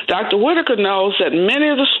communities. Dr. Whitaker knows that many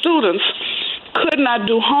of the students could not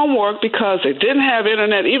do homework because they didn't have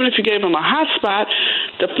internet. Even if you gave them a hotspot,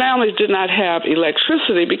 the families did not have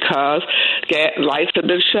electricity because lights had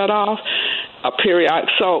been shut off periodic.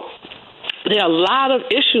 So there are a lot of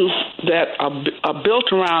issues that are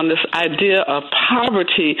built around this idea of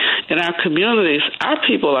poverty in our communities. Our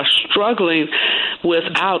people are struggling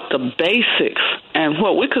without the basics, and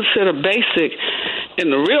what we consider basic in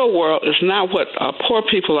the real world is not what poor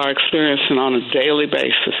people are experiencing on a daily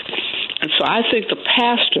basis. And so I think the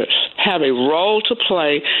pastors have a role to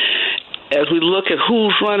play as we look at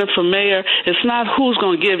who's running for mayor. It's not who's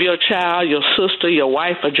going to give your child, your sister, your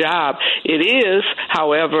wife a job. It is,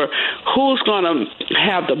 however, who's going to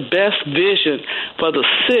have the best vision for the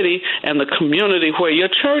city and the community where your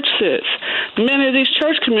church sits. Many of these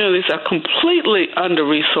church communities are completely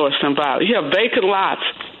under-resourced and violent. You have vacant lots,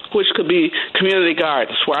 which could be community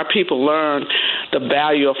gardens, where our people learn the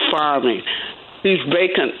value of farming. These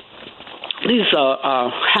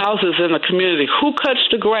houses in the community, who cuts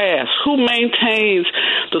the grass, who maintains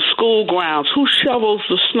the school grounds, who shovels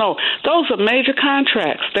the snow. Those are major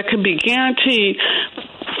contracts that can be guaranteed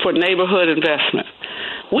for neighborhood investment.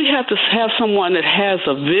 We have to have someone that has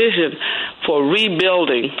a vision for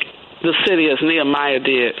rebuilding the city as Nehemiah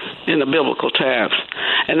did in the biblical times.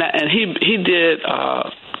 And he did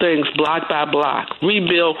things block by block.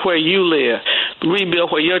 Rebuild where you live. Rebuild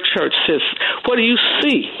where your church sits. What do you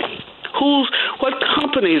see? What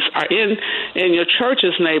companies are in your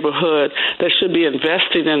church's neighborhood that should be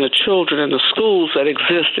investing in the children and the schools that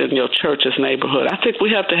exist in your church's neighborhood? I think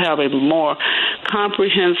we have to have a more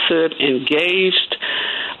comprehensive, engaged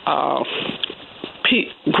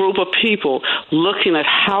group of people looking at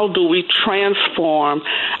how do we transform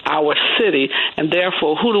our city, and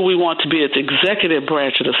therefore who do we want to be at the executive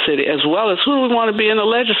branch of the city, as well as who do we want to be in the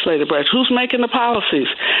legislative branch, who's making the policies.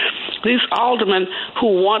 These aldermen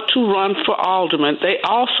who want to run for alderman, they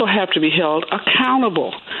also have to be held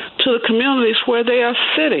accountable to the communities where they are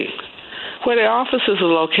sitting, where their offices are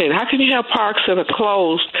located. How can you have parks that are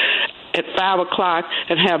closed at 5 o'clock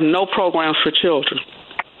and have no programs for children?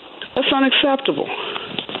 That's unacceptable.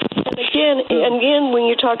 And again, when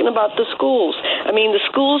you're talking about the schools, I mean, the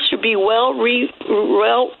schools should be well-rounded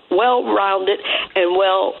and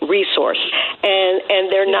well-resourced, and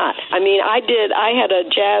they're not. I mean, I had a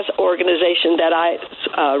jazz organization that I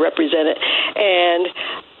represented, and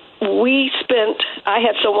I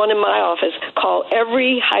had someone in my office call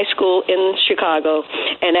every high school in Chicago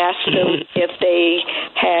and ask them if they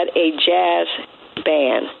had a jazz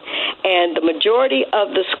band. And the majority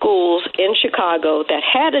of the schools in Chicago that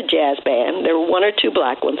had a jazz band, there were one or two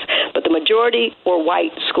black ones, but the majority were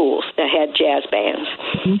white schools that had jazz bands.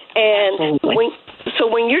 And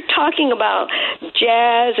when you're talking about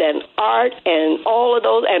jazz and art and all of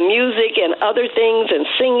those, and music and other things, and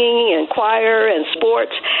singing and choir and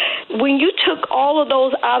sports, when you took all of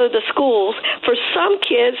those out of the schools, for some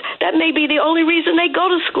kids, that may be the only reason they go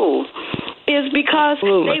to school, is because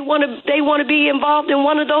they want to be involved in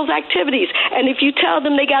one of those activities. And if you tell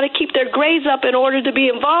them they got to keep their grades up in order to be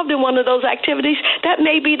involved in one of those activities, that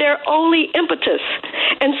may be their only impetus.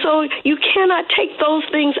 And so you cannot take those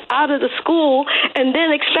things out of the school and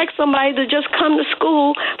then expect somebody to just come to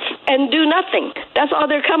school and do nothing. That's all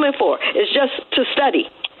they're coming for, is just to study.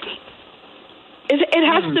 It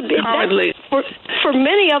has to be. For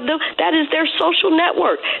many of them, that is their social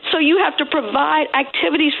network. So you have to provide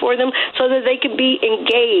activities for them so that they can be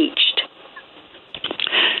engaged.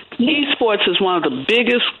 Esports is one of the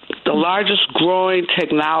biggest, the largest growing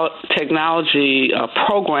technology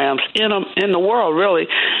programs in the world, really.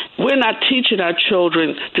 We're not teaching our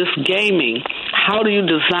children this gaming. How do you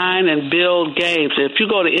design and build games? If you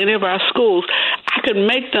go to any of our schools, I could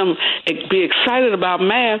make them be excited about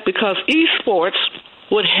math, because esports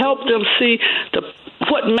would help them see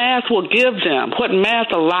what math will give them, what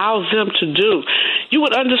math allows them to do. You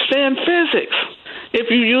would understand physics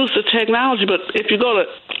if you use the technology, but if you go to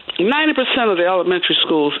 90% of the elementary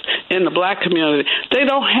schools in the black community, they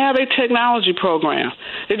don't have a technology program.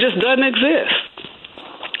 It just doesn't exist.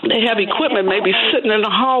 They have equipment maybe sitting in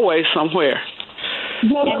the hallway somewhere.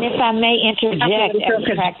 And if I may interject as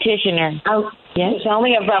a practitioner. Yes? There's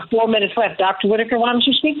only about 4 minutes left. Dr. Whitaker, why don't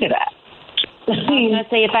you speak to that? I was going to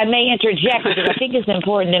say, if I may interject, because I think it's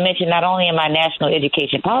important to mention, not only am I National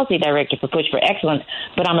Education Policy Director for Push for Excellence,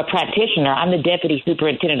 but I'm a practitioner. I'm the Deputy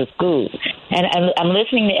Superintendent of Schools. And I'm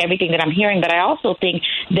listening to everything that I'm hearing, but I also think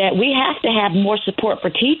that we have to have more support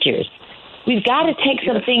for teachers. We've got to take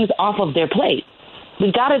some things off of their plate.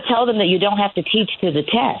 We've got to tell them that you don't have to teach to the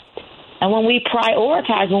test. And when we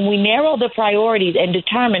prioritize, when we narrow the priorities and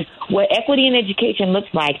determine what equity in education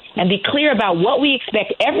looks like, and be clear about what we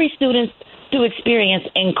expect every student to experience,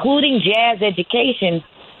 including jazz education,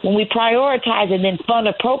 when we prioritize and then fund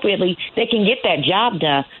appropriately, they can get that job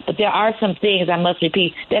done. But there are some things, I must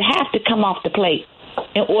repeat, that have to come off the plate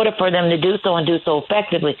in order for them to do so and do so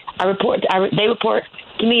effectively. They report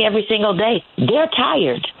to me every single day. They're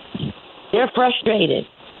tired. They're frustrated.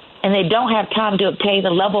 And they don't have time to obtain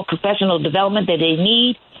the level of professional development that they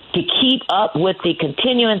need to keep up with the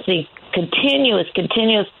continuous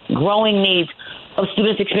growing needs of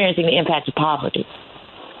students experiencing the impact of poverty.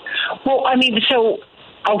 Well, I mean, so,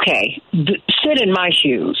 okay, sit in my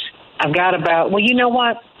shoes. I've got about, well, you know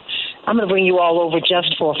what? I'm going to bring you all over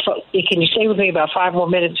just for, can you stay with me about 5 more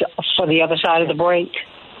minutes for the other side of the break?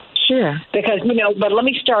 Sure. Because, but let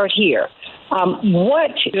me start here.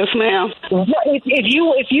 Yes, ma'am.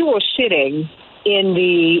 If you were sitting in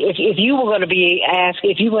if you were going to be asked,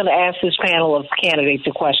 if you were going to ask this panel of candidates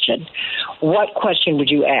a question, what question would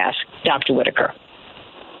you ask, Dr. Whitaker?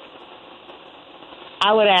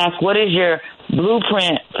 I would ask, what does your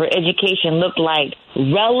blueprint for education look like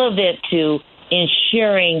relevant to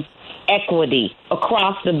ensuring equity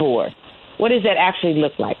across the board? What does that actually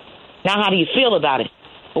look like? Now, how do you feel about it?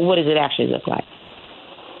 But what does it actually look like?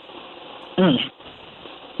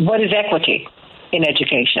 What is equity in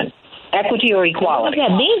education? Equity or equality? What does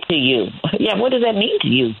that mean to you? Yeah, what does that mean to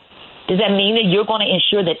you? Does that mean that you're going to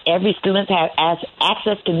ensure that every student has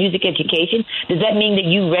access to music education? Does that mean that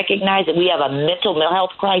you recognize that we have a mental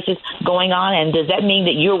health crisis going on? And does that mean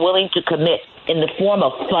that you're willing to commit in the form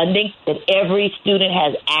of funding that every student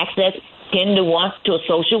has access 10 to 1 to a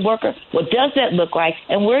social worker? What does that look like?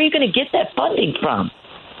 And where are you going to get that funding from?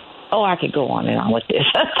 Oh, I could go on and on with this.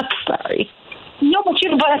 Sorry. No, but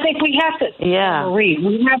I think we have to. Yeah. Marie,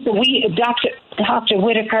 Dr.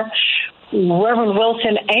 Whitaker, Reverend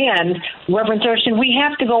Wilson, and Reverend Thurston, we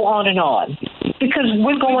have to go on and on because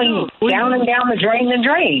we're going down and down the drain and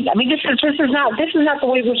drain. I mean, this is not the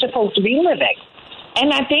way we're supposed to be living.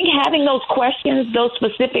 And I think having those questions, those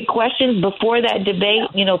specific questions before that debate,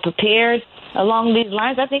 prepared along these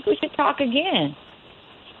lines, I think we should talk again.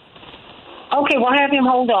 Okay, we'll have him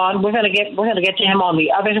hold on. We're gonna get to him on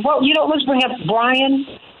the others. Well, let's bring up Brian.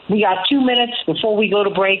 We got 2 minutes before we go to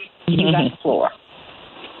break. You got the floor.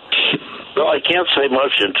 Well, I can't say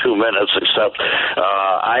much in 2 minutes, except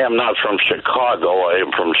I am not from Chicago. I am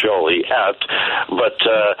from Joliet. But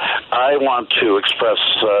I want to express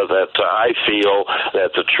that I feel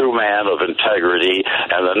that the true man of integrity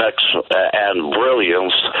and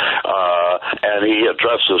brilliance, and he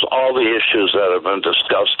addresses all the issues that have been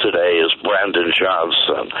discussed today, is Brandon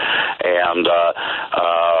Johnson. And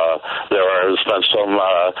there has been some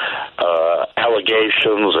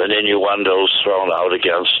allegations and innuendos thrown out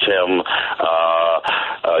against him.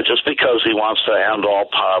 Just because he wants to end all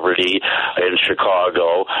poverty in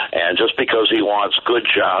Chicago, and just because he wants good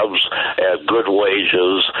jobs at good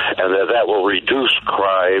wages, and that will reduce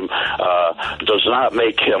crime, does not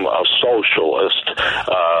make him a socialist.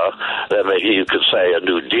 That maybe you could say a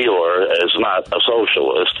New Dealer is not a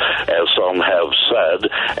socialist, as some have said.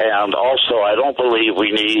 And also, I don't believe we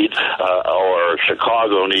need, or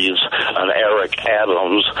Chicago needs, an Eric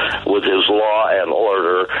Adams with his law and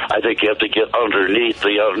order. I think you have to get underneath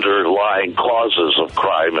the underlying causes of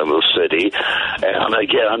crime in the city. And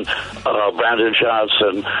again, Brandon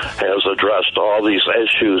Johnson has addressed all these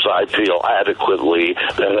issues, I feel, adequately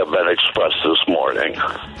that have been expressed this morning.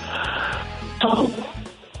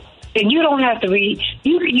 And you don't have to be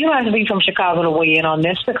you don't have to be from Chicago to weigh in on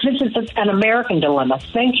this, because this is an American dilemma.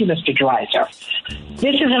 Thank you, Mr. Dreiser.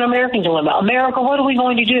 This is an American dilemma. America, what are we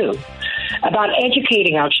going to do about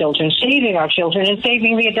educating our children, saving our children, and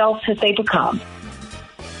saving the adults that they become?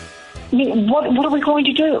 I mean, what are we going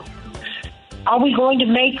to do? Are we going to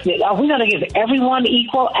give everyone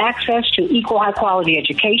equal access to equal high-quality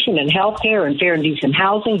education and health care and fair and decent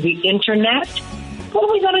housing, the Internet? What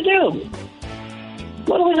are we going to do?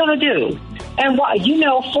 What are we going to do? And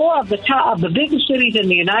 4 of the biggest cities in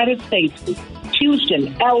the United States,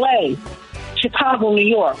 Houston, L.A., Chicago, New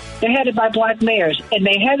York, they're headed by black mayors. And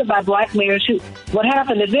they're headed by black mayors who, what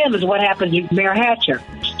happened to them is what happened to Mayor Hatcher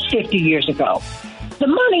 50 years ago. The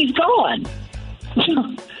money's gone.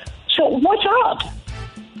 So what's up?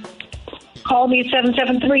 Call me at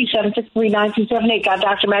 773-763-9278. Got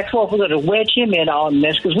Dr. Maxwell. We're going to wedge him in on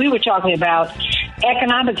this because we were talking about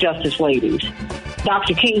economic justice, ladies.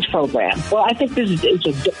 Dr. King's program. Well, I think this is a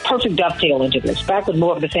perfect dovetail into this. Back with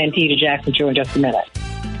more of the Santita Jackson Show in just a minute.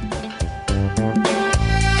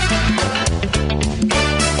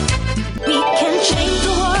 We can change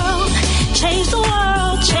the world, change the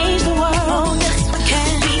world, change the world. Yes, we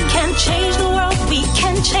can. We can change the world, we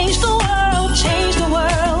can change the world, change the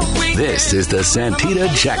world. This is the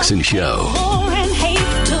Santita Jackson Show. War and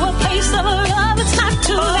hate to a place of love. It's not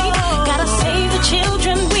too late. Gotta save the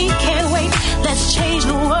children. We can't wait. Let's change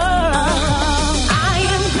the world. I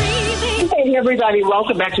am breathing. Hey, everybody.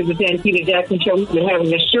 Welcome back to the Santita Jackson Show. We've been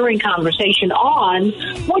having a stirring conversation on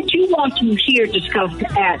what you want to hear discussed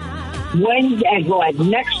at Wednesday, at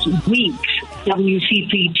next week's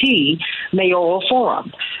WCPT Mayoral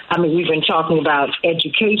Forum. I mean, we've been talking about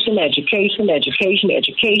education,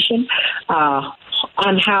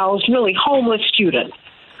 unhoused, really homeless students,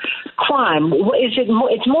 crime. Is it?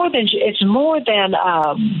 It's more than.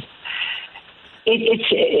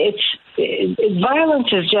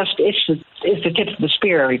 Violence is just. It's the tip of the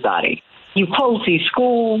spear. Everybody. You close these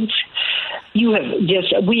schools.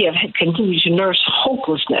 We have continued to nurse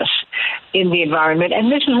hopelessness in the environment, and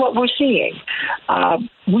this is what we're seeing.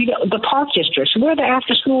 The park districts, where are the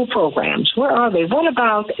after-school programs? Where are they? What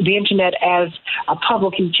about the internet as a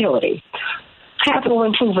public utility? Capital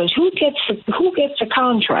improvements. Who gets the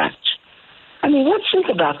contracts? I mean, let's think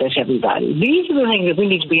about this, everybody. These are the things that we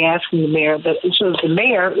need to be asking the mayor. So the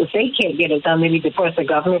mayor, if they can't get it done, they need to press the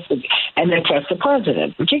governor and then press the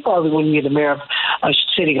president, particularly when you're the mayor of a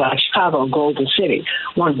city like Chicago, Golden City,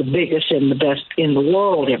 one of the biggest and the best in the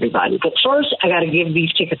world, everybody. But first, I got to give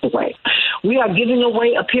these tickets away. We are giving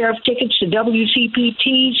away a pair of tickets to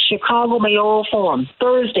WCPT's Chicago Mayoral Forum,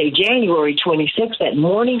 Thursday, January 26th at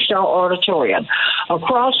Morningstar Auditorium,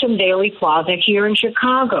 across from Daily Plaza here in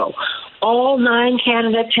Chicago. All 9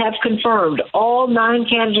 candidates have confirmed. All 9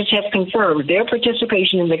 candidates have confirmed their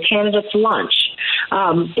participation in the candidates' lunch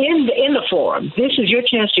in the forum. This is your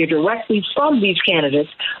chance to hear directly from these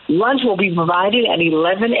candidates. Lunch will be provided at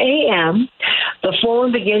 11 a.m. The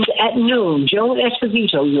forum begins at noon. Joan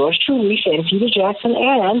Esposito, yours truly, Santita Jackson,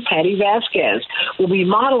 and Patty Vasquez will be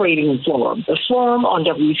moderating the forum. The forum on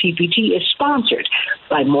WCPT is sponsored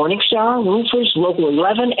by Morningstar, Roofers, Local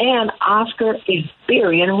 11, and Oscar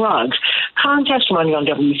Iberian Rugs. Contests running on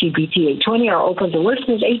WCPT 820 are open to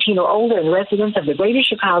listeners 18 or older and residents of the greater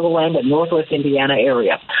Chicagoland and Northwest Indiana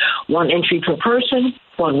area. 1 entry per person,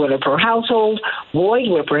 1 winner per household. Void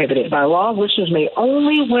where prohibited by law. Listeners may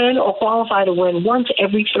only win or qualify to win once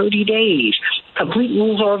every 30 days. Complete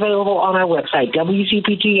rules are available on our website,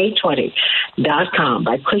 WCPT820.com,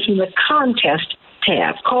 by clicking the contest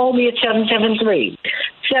tab. Call me at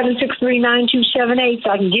 773-763-9278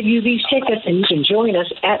 so I can give you these tickets and you can join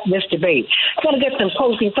us at this debate. I'm going to get some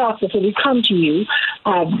closing thoughts before we come to you,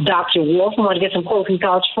 Dr. Wolf. I want to get some closing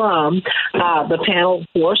thoughts from the panel. Of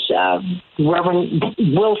course, Reverend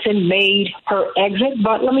Wilson made her exit,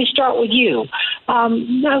 but let me start with you. I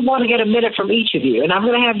want to get a minute from each of you, and I'm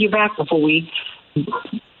going to have you back before we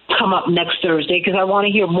come up next Thursday because I want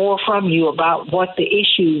to hear more from you about what the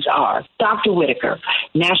issues are. Dr. Whitaker,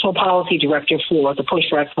 National Policy Director for the Push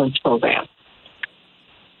for Excellence program.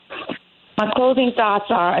 My closing thoughts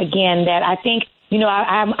are, again, that I think,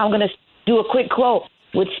 I'm going to do a quick quote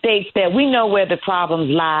which states that we know where the problems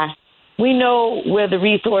lie. We know where the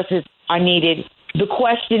resources are needed. The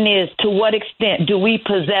question is, to what extent do we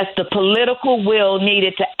possess the political will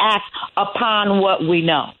needed to act upon what we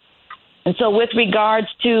know? And so with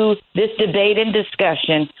regards to this debate and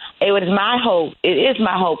discussion, it is my hope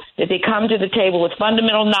that they come to the table with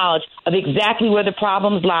fundamental knowledge of exactly where the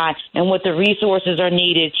problems lie and what the resources are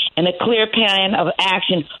needed and a clear plan of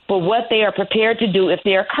action for what they are prepared to do if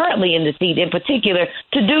they are currently in the seat, in particular,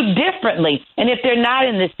 to do differently. And if they're not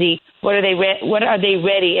in the seat, what are they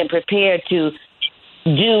ready and prepared to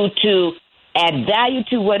do to add value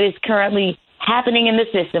to what is currently happening in the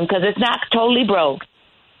system, because it's not totally broke,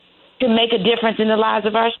 to make a difference in the lives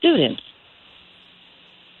of our students.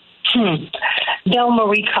 Del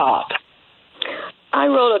Marie Cobb. I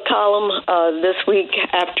wrote a column this week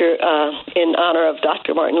in honor of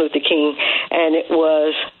Dr. Martin Luther King, and it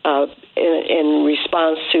was in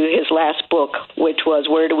response to his last book, which was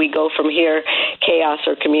Where Do We Go From Here, Chaos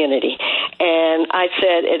or Community? And I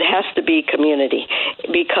said it has to be community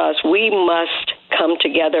because we must come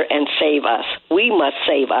together and save us. We must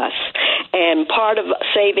save us. And part of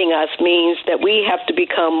saving us means that we have to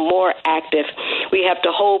become more active. We have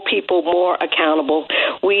to hold people more accountable.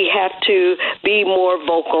 We have to be more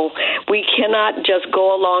vocal. We cannot just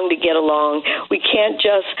go along to get along. We can't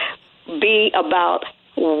just be about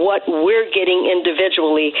what we're getting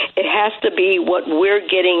individually. It has to be what we're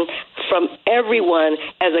getting from everyone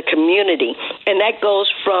as a community. And that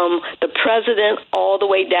goes from the president all the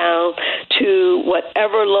way down to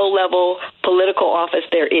whatever low-level political office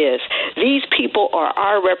there is. These people are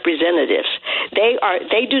our representatives.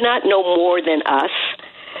 They do not know more than us.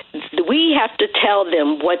 we have to tell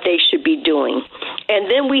them what they should be doing. And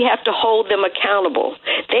then we have to hold them accountable.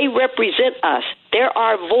 They represent us. They're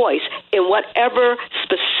our voice in whatever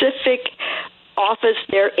specific office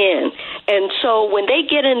they're in. And so when they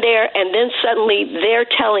get in there and then suddenly they're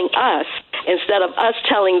telling us instead of us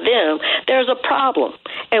telling them, there's a problem.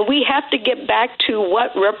 And we have to get back to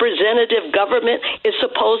what representative government is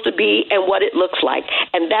supposed to be and what it looks like.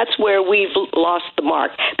 And that's where we've lost the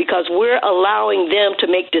mark, because we're allowing them to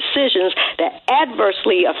make decisions that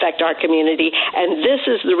adversely affect our community. And this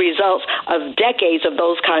is the result of decades of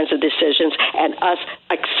those kinds of decisions and us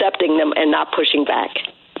accepting them and not pushing back.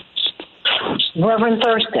 Reverend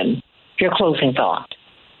Thurston, your closing thought.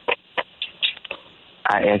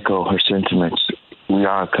 I echo her sentiments. We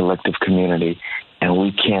are a collective community, and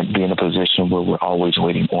we can't be in a position where we're always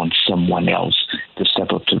waiting on someone else to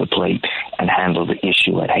step up to the plate and handle the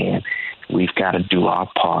issue at hand. We've got to do our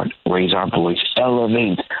part, raise our voice,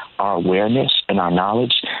 elevate our awareness and our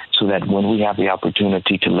knowledge so that when we have the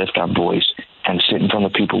opportunity to lift our voice and sit in front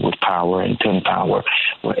of people with power and pen power,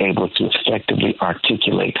 we're able to effectively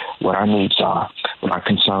articulate what our needs are, what our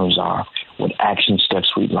concerns are, what action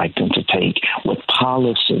steps we'd like them to take, what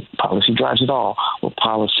policy drives it all, what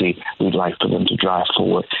policy we'd like for them to drive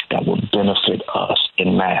forward that will benefit us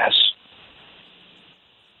en masse.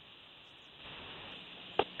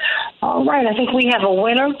 All right, I think we have a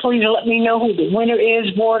winner. Please let me know who the winner is,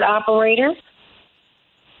 board operator.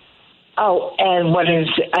 Oh, and what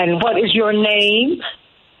is your name?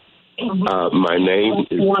 My name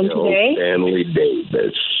is L. Stanley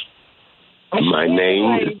Davis. My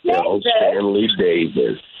name is L. Stanley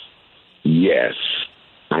Davis. Yes,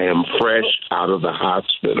 I am fresh out of the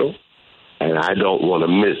hospital, and I don't want to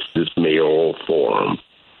miss this mayoral forum.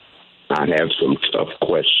 I have some tough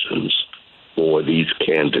questions for these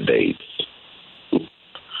candidates.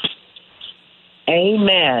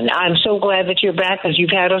 Amen. I'm so glad that you're back because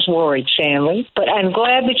you've had us worried, Stanley. But I'm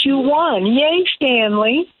glad that you won. Yay,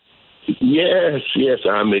 Stanley. Yes,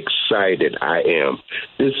 I'm excited. I am.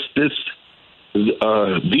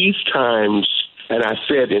 These times, and I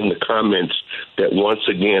said in the comments that once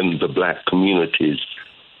again the black communities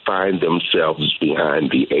find themselves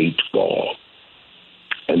behind the 8th ball.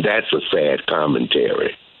 And that's a sad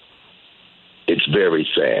commentary. It's very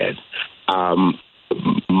sad.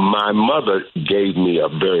 My mother gave me a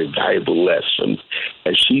very valuable lesson,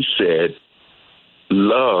 and she said,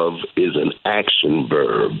 love is an action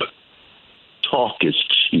verb. Talk is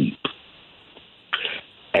cheap.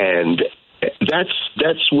 And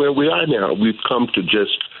that's where we are now. We've come to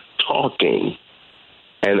just talking,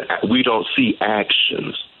 and we don't see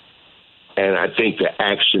actions. And I think the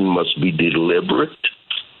action must be deliberate.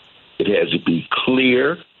 It has to be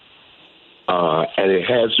clear. And it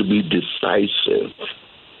has to be decisive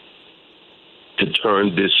to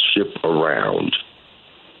turn this ship around.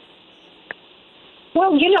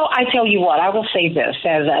 Well, I tell you what, I will say this,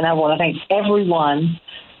 and I want to thank everyone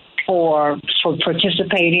for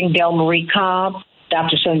participating. Del Marie Cobb,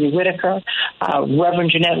 Dr. Sonia Whitaker,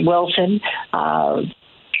 Reverend Jeanette Wilson,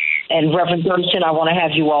 and Reverend Thurston. I want to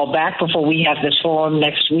have you all back before we have this forum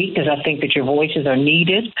next week, because I think that your voices are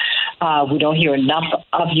needed. We don't hear enough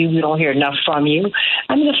of you. We don't hear enough from you.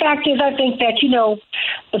 I mean, the fact is, I think that,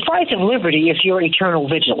 the price of liberty is your eternal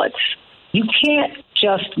vigilance. You can't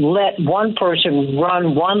just let one person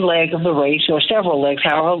run one leg of the race or several legs,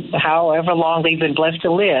 however long they've been blessed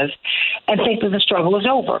to live, and think that the struggle is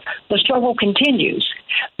over. The struggle continues.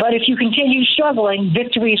 But if you continue struggling,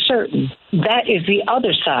 victory is certain. That is the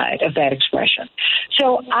other side of that expression.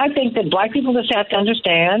 So I think that black people just have to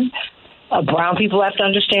understand, brown people have to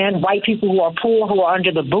understand, white people who are poor, who are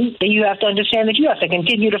under the boot, that you have to understand that you have to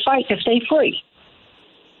continue to fight to stay free.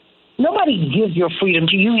 Nobody gives your freedom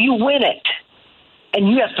to you. You win it. And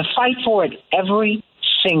you have to fight for it every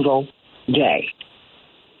single day.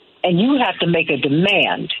 And you have to make a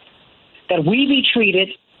demand that we be treated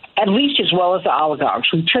at least as well as the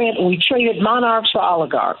oligarchs. We traded monarchs for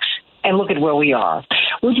oligarchs. And look at where we are.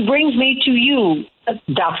 Which brings me to you,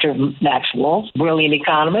 Dr. Maxwell, brilliant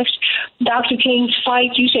economist. Dr. King's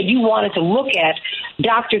fight, you said you wanted to look at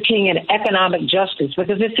Dr. King and economic justice,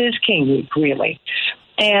 because this is King Week, really.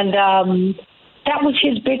 And that was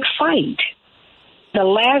his big fight. The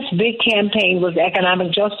last big campaign was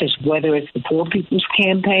economic justice, whether it's the Poor People's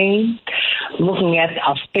Campaign, looking at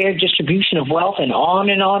a fair distribution of wealth, and on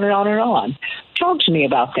and on and on and on. Talk to me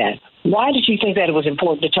about that. Why did you think that it was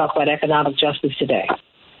important to talk about economic justice today?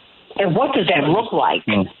 And what does that look like?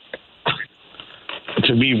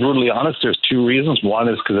 To be brutally honest, there's two reasons. One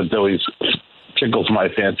is because it always tickles my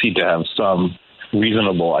fancy to have some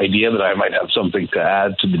reasonable idea that I might have something to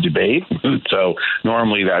add to the debate. So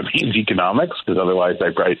normally that means economics, because otherwise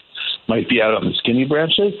I might be out on the skinny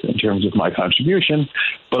branches in terms of my contribution.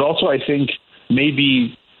 But also I think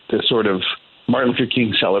maybe the sort of Martin Luther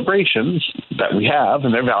King celebrations that we have,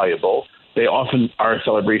 and they're valuable, they often are a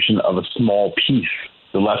celebration of a small piece,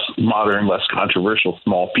 the less modern, less controversial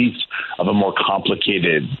small piece of a more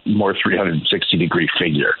complicated, more 360-degree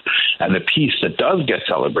figure. And the piece that does get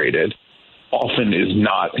celebrated often is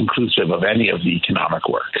not inclusive of any of the economic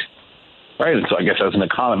work, right? And so I guess as an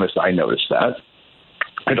economist, I noticed that.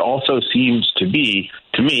 It also seems to be,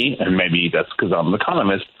 to me, and maybe that's because I'm an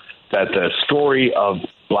economist, that the story of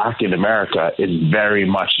Black in America is very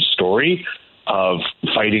much a story of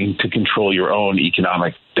fighting to control your own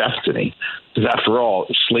economic destiny. Because after all,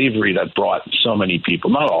 slavery that brought so many people,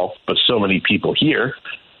 not all, but so many people here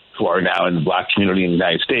who are now in the Black community in the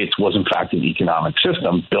United States was in fact an economic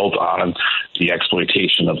system built on the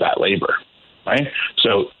exploitation of that labor, right?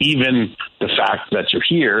 So even the fact that you're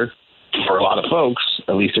here, for a lot of folks,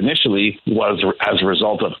 at least initially, was as a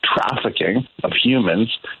result of trafficking of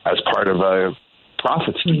humans as part of a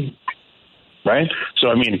profit scheme, right? So,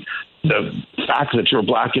 I mean, the fact that you're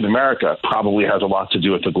Black in America probably has a lot to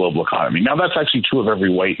do with the global economy. Now, that's actually true of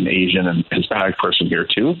every white and Asian and Hispanic person here,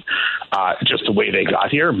 too. Just the way they got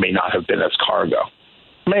here may not have been as cargo.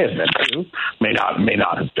 May have been, too. May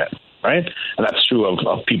not have been, right? And that's true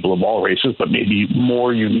of people of all races, but maybe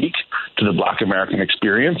more unique to the Black American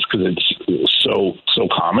experience because it's so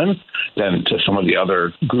common than to some of the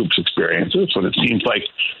other groups' experiences. So it seems like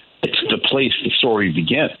it's the place the story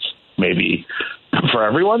begins, maybe for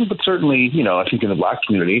everyone, but certainly, I think in the Black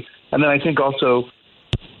community. And then I think also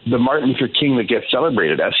the Martin Luther King that gets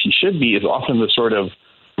celebrated, as he should be, is often the sort of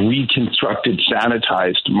reconstructed,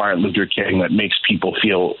 sanitized Martin Luther King that makes people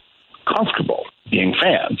feel comfortable being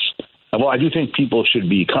fans. And while I do think people should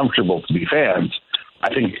be comfortable to be fans,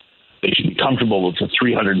 I think they should be comfortable with the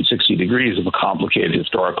 360 degrees of a complicated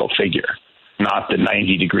historical figure, not the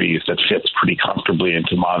 90 degrees that fits pretty comfortably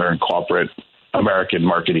into modern corporate American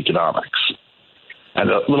market economics. And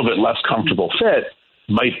a little bit less comfortable fit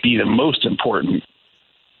might be the most important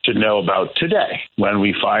to know about today when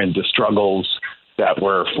we find the struggles that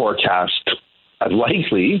were forecast as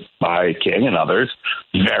likely by King and others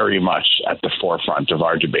very much at the forefront of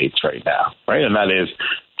our debates right now, right? And that is,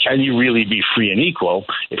 can you really be free and equal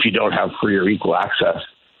if you don't have free or equal access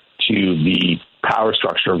to the power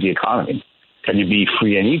structure of the economy? Can you be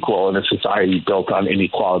free and equal in a society built on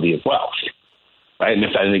inequality of wealth? Right? And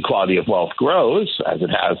if that inequality of wealth grows, as it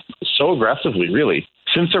has so aggressively, really,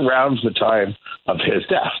 since around the time of his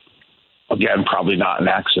death, again, probably not an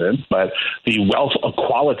accident, but the wealth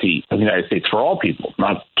equality of the United States for all people,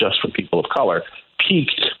 not just for people of color,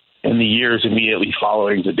 peaked in the years immediately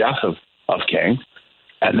following the death of King,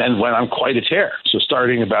 and then went on quite a tear. So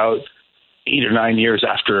starting about 8 or 9 years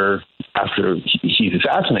after he's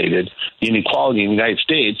assassinated, the inequality in the United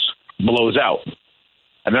States blows out.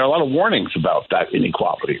 And there are a lot of warnings about that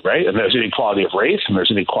inequality, right? And there's inequality of race, and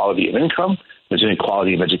there's inequality of income, there's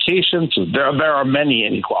inequality of education. So there are many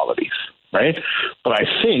inequalities, right? But I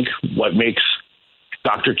think what makes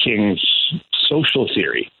Dr. King's social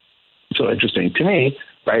theory so interesting to me,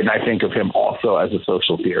 right? And I think of him also as a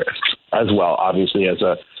social theorist as well, obviously as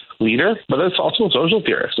a leader, but it's also a social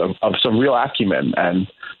theorist of some real acumen and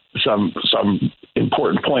some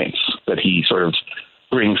important points that he sort of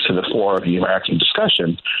brings to the fore of the American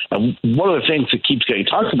discussion. And one of the things that keeps getting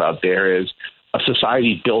talked about there is a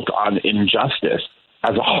society built on injustice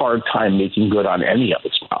has a hard time making good on any of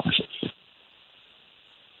its promises.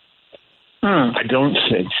 I don't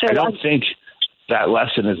think that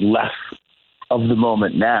lesson is less of the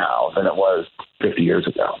moment now than it was 50 years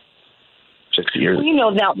ago, 60 years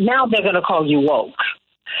ago. Now they're going to call you woke.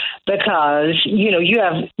 Because, you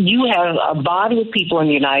have a body of people in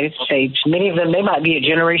the United States. Many of them, they might be a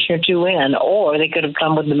generation or two in, or they could have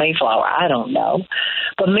come with the Mayflower. I don't know.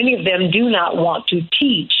 But many of them do not want to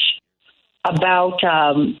teach about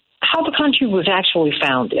how the country was actually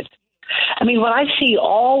founded. I mean, when I see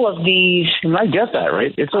all of these, and I get that,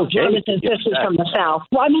 right? It's okay. Brothers and sisters from the South.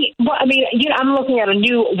 I'm looking at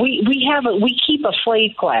we keep a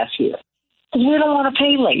slave class here. We don't want to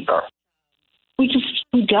pay labor.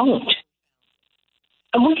 We don't.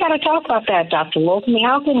 And we got to talk about that, Dr. Wolf. I mean,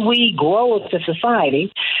 how can we grow as a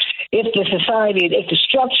society if the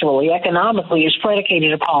structurally, economically is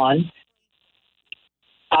predicated upon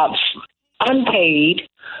unpaid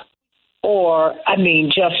or,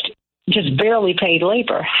 just barely paid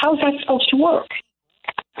labor? How's that supposed to work?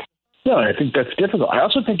 No, I think that's difficult. I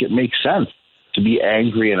also think it makes sense to be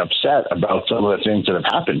angry and upset about some of the things that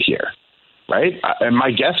have happened here. right? And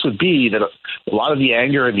my guess would be that a lot of the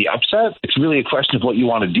anger and the upset, it's really a question of what you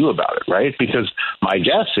want to do about it, right? Because my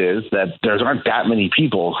guess is that there aren't that many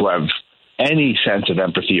people who have any sense of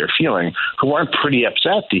empathy or feeling who aren't pretty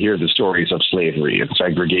upset to hear the stories of slavery and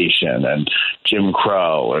segregation and Jim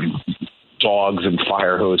Crow and dogs and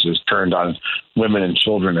fire hoses turned on women and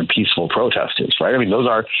children and peaceful protesters, right? I mean, those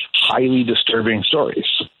are highly disturbing stories,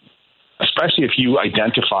 especially if you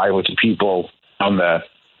identify with the people on the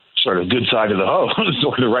sort of good side of the hose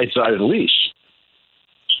or the right side of the leash,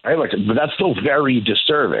 right? Like, but that's still very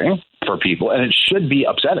disturbing for people, and it should be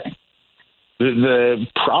upsetting. The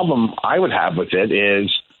problem I would have with it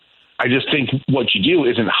is I just think what you do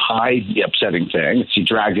isn't hide the upsetting thing. It's you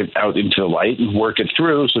drag it out into the light and work it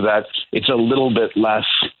through so that it's a little bit less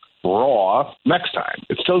raw next time.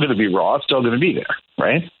 It's still going to be raw. It's still going to be there,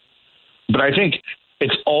 right? But I think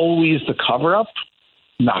it's always the cover-up,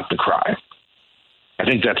 not the crime. I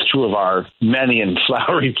think that's true of our many and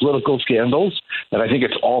flowery political scandals, and I think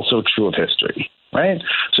it's also true of history, right?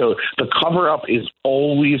 So the cover-up is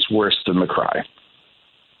always worse than the crime.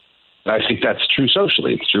 And I think that's true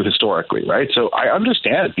socially. It's true historically, right? So I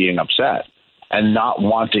understand being upset and not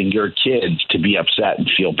wanting your kids to be upset and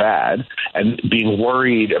feel bad and being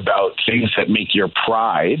worried about things that make your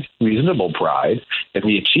pride, reasonable pride, and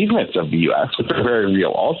the achievements of the U.S., which are very real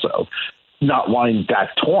also, not wanting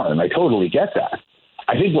that torn. I totally get that.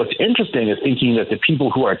 I think what's interesting is thinking that the people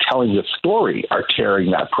who are telling the story are tearing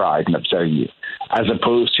that pride and upsetting you, as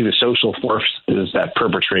opposed to the social forces that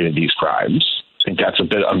perpetrated these crimes. I think that's a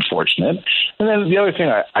bit unfortunate. And then the other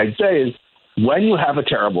thing I'd say is when you have a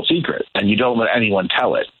terrible secret and you don't let anyone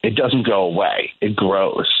tell it, it doesn't go away. It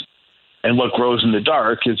grows. And what grows in the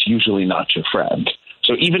dark is usually not your friend.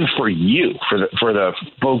 So even for you, for the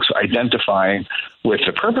folks identifying with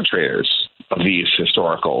the perpetrators of these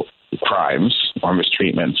historical crimes or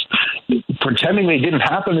mistreatments, pretending they didn't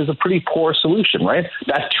happen is a pretty poor solution, right?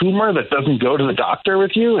 That tumor that doesn't go to the doctor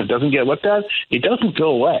with you and doesn't get looked at, it doesn't go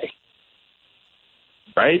away.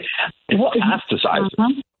 Right? It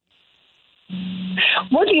metastasizes.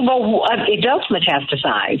 It does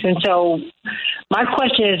metastasize. And so my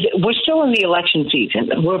question is, we're still in the election season.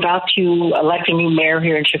 We're about to elect a new mayor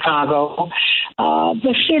here in Chicago.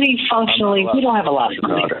 The city functionally, we don't have a lot of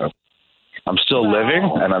money. I'm still living,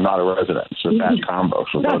 and I'm not a resident. It's a bad combo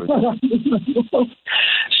for voting.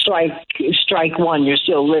 Strike one, you're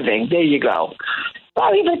still living. There you go.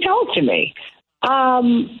 Well, even tell it to me.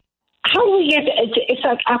 How do we get? It's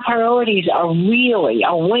like our priorities are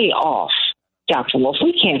way off, Dr. Wolf.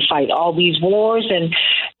 We can't fight all these wars and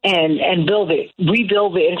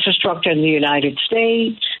rebuild the infrastructure in the United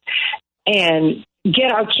States and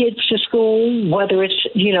get our kids to school, whether it's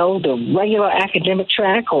the regular academic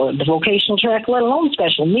track or the vocational track, let alone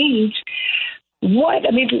special needs.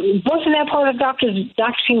 Wasn't that part of Dr.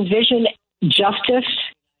 King's vision? Justice,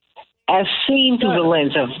 as seen through the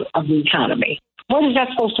lens of the economy. What is that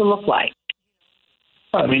supposed to look like?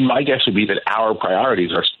 I mean, my guess would be that our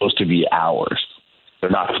priorities are supposed to be ours. They're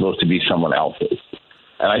not supposed to be someone else's.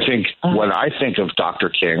 And I think when I think of Dr.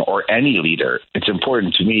 King or any leader, it's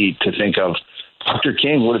important to me to think of Dr.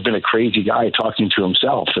 King would have been a crazy guy talking to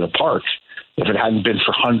himself in a park if it hadn't been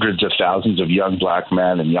for hundreds of thousands of young black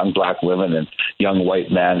men and young black women and young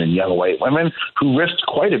white men and young white women who risked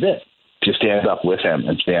quite a bit to stand up with him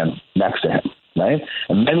and stand next to him. Right?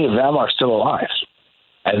 And many of them are still alive.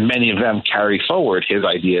 And many of them carry forward his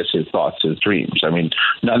ideas, his thoughts, his dreams. I mean,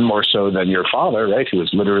 none more so than your father, right, who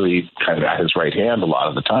was literally kind of at his right hand a lot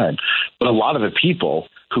of the time. But a lot of the people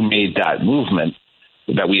who made that movement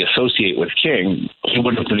that we associate with King, he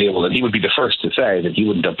would be the first to say that he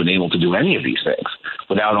wouldn't have been able to do any of these things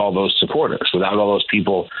without all those supporters, without all those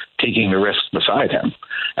people taking the risks beside him.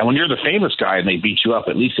 And when you're the famous guy and they beat you up,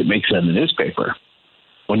 at least it makes it in the newspaper.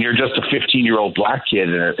 When you're just a 15-year-old black kid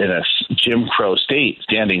in a Jim Crow state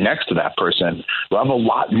standing next to that person, you have a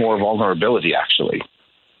lot more vulnerability, actually.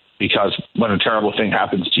 Because when a terrible thing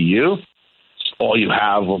happens to you, all you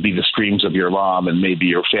have will be the screams of your mom and maybe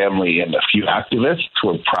your family and a few activists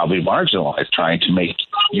who are probably marginalized trying to make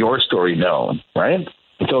your story known, right?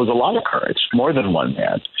 And so it's a lot of courage, more than one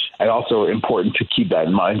man. And also important to keep that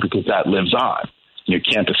in mind because that lives on. You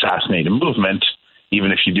can't assassinate a movement,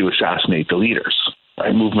 even if you do assassinate the leaders.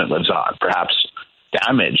 Right? Movement lives on, perhaps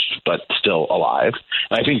damaged, but still alive.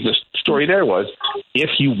 And I think the story there was, if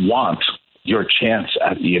you want your chance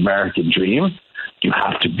at the American dream, you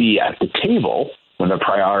have to be at the table when the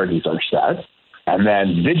priorities are set, and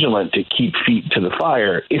then vigilant to keep feet to the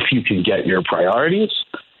fire if you can get your priorities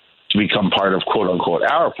to become part of, quote unquote,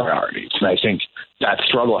 our priorities. And I think that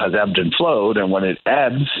struggle has ebbed and flowed, and when it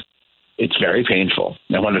ebbs, it's very painful.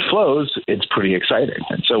 And when it flows, it's pretty exciting.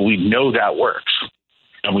 And so we know that works.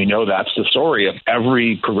 And we know that's the story of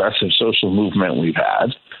every progressive social movement we've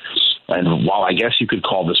had. And while I guess you could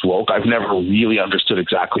call this woke, I've never really understood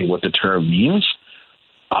exactly what the term means.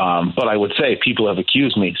 But I would say people have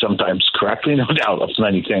accused me, sometimes correctly, no doubt, of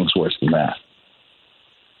many things worse than that.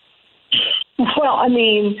 Well, I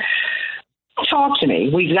mean, talk to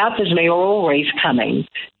me. We've got this mayoral race coming,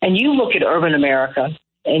 and you look at urban America,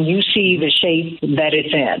 and you see the shape that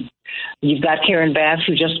it's in. You've got Karen Bass,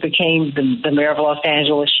 who just became the mayor of Los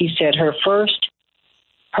Angeles. She said her first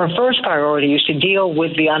priority is to deal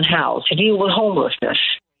with the unhoused, to deal with homelessness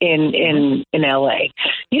in LA.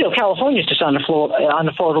 You know, California's just on the floor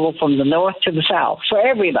to look from the north to the south for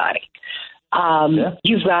everybody.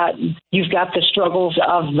 You've got the struggles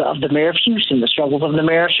of the mayor of Houston, the struggles of the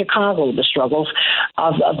mayor of Chicago, the struggles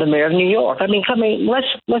of the mayor of New York. I mean,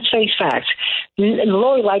 let's face facts.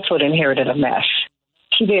 Lori Lightfoot inherited a mess.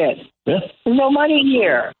 She did. Yeah. There's no money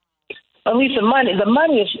here. At least the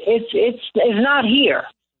money is not here.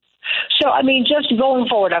 So, I mean, just going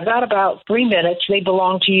forward, I've got about 3 minutes. They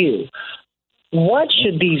belong to you. What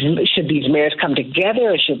should these mayors come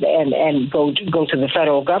together and go to the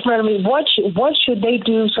federal government? I mean, what should they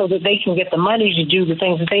do so that they can get the money to do the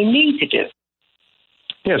things that they need to do?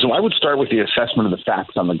 Yeah, so I would start with the assessment of the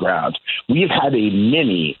facts on the ground. We've had a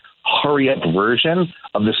mini hurry-up version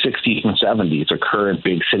of the 60s and 70s occur in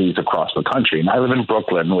big cities across the country. And I live in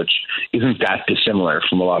Brooklyn, which isn't that dissimilar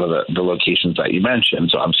from a lot of the locations that you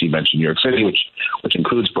mentioned. So obviously you mentioned New York City, which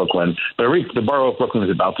includes Brooklyn. But the borough of Brooklyn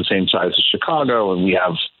is about the same size as Chicago, and we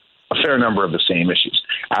have a fair number of the same issues,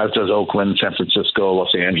 as does Oakland, San Francisco,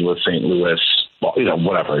 Los Angeles, St. Louis, well,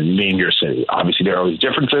 whatever, name your city. Obviously there are always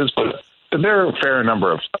differences, but there are a fair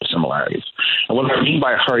number of similarities. And what I mean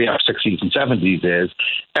by hurry up 60s and 70s is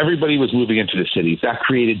everybody was moving into the cities. That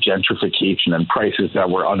created gentrification and prices that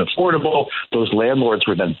were unaffordable. Those landlords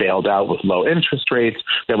were then bailed out with low interest rates.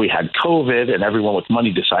 Then we had COVID, and everyone with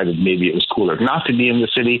money decided maybe it was cooler not to be in the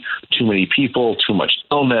city. Too many people, too much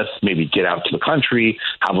illness, maybe get out to the country,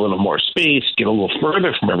 have a little more space, get a little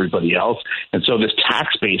further from everybody else. And so this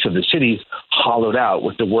tax base of the cities hollowed out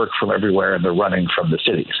with the work from everywhere and the running from the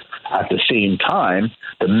cities. At the same time,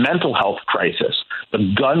 the mental health crisis,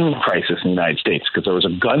 the gun crisis in the United States, because there was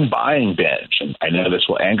a gun buying binge, and I know this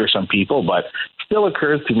will anger some people, but it still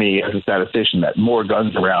occurs to me as a statistician that more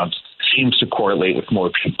guns around seems to correlate with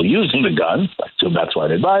more people using the gun, so that's why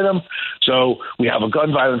they buy them. So we have a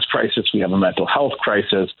gun violence crisis, we have a mental health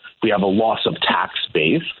crisis, we have a loss of tax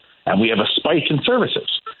base, and we have a spike in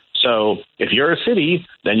services. So if you're a city,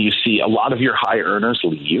 then you see a lot of your high earners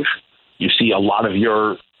leave. You see a lot of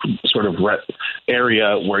your sort of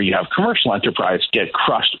area where you have commercial enterprise get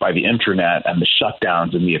crushed by the internet and the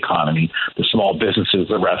shutdowns in the economy, the small businesses,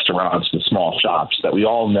 the restaurants, the small shops that we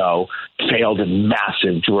all know failed in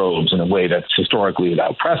massive droves in a way that's historically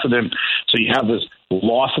without precedent. So you have this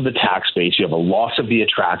loss of the tax base, you have a loss of the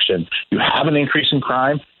attraction, you have an increase in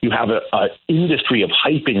crime, you have an industry of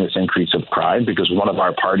hyping this increase of crime because one of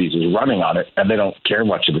our parties is running on it and they don't care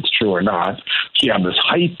much if it's true or not. So you have this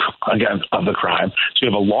hype against of the crime. So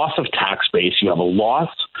you have a loss of tax base, you have a loss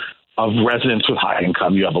of residents with high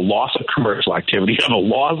income, you have a loss of commercial activity, you have a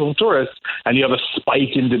loss of tourists, and you have a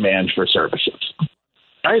spike in demand for services.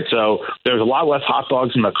 Right, so there's a lot less hot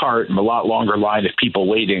dogs in the cart and a lot longer line of people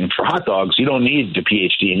waiting for hot dogs. You don't need the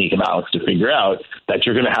PhD in economics to figure out that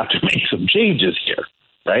you're going to have to make some changes here,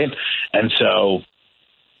 right? And so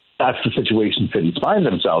that's the situation cities find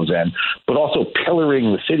themselves in. But also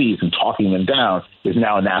pillaring the cities and talking them down is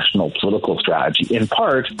now a national political strategy in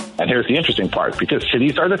part. And here's the interesting part, because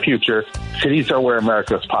cities are the future. Cities are where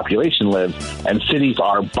America's population lives. And cities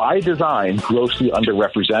are, by design, grossly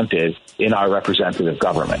underrepresented in our representative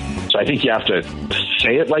government. So I think you have to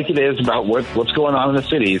say it like it is about what's going on in the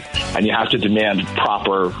cities, and you have to demand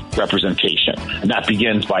proper representation. And that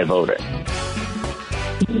begins by voting.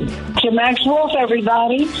 To Max Wolf,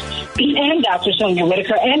 everybody, and Dr. Sonia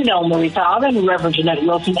Whitaker, and Mel Marie Cobb, and Reverend Jeanette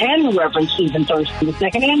Wilson, and Reverend Stephen Thurston II,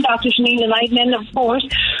 and Dr. Shanina Knight, and of course,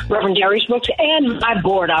 Reverend Darius Brooks, and my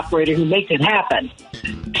board operator who makes it happen.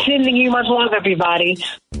 Sending you much love, everybody.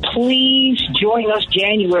 Please join us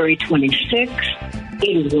January 26th.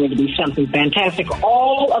 It is going to be something fantastic.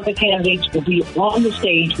 All of the candidates will be on the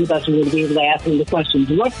stage with us, and we'll be able to ask them the questions.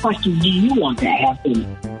 What questions do you want to have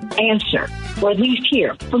them answer, or at least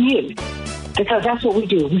hear from you? Because that's what we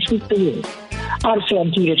do. We speak for you. I'm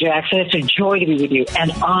Santita Jackson. It's a joy to be with you,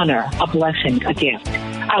 an honor, a blessing, a gift.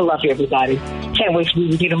 I love you, everybody. Can't wait to be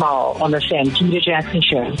with you tomorrow on the Santita Jackson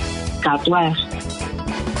Show. God bless.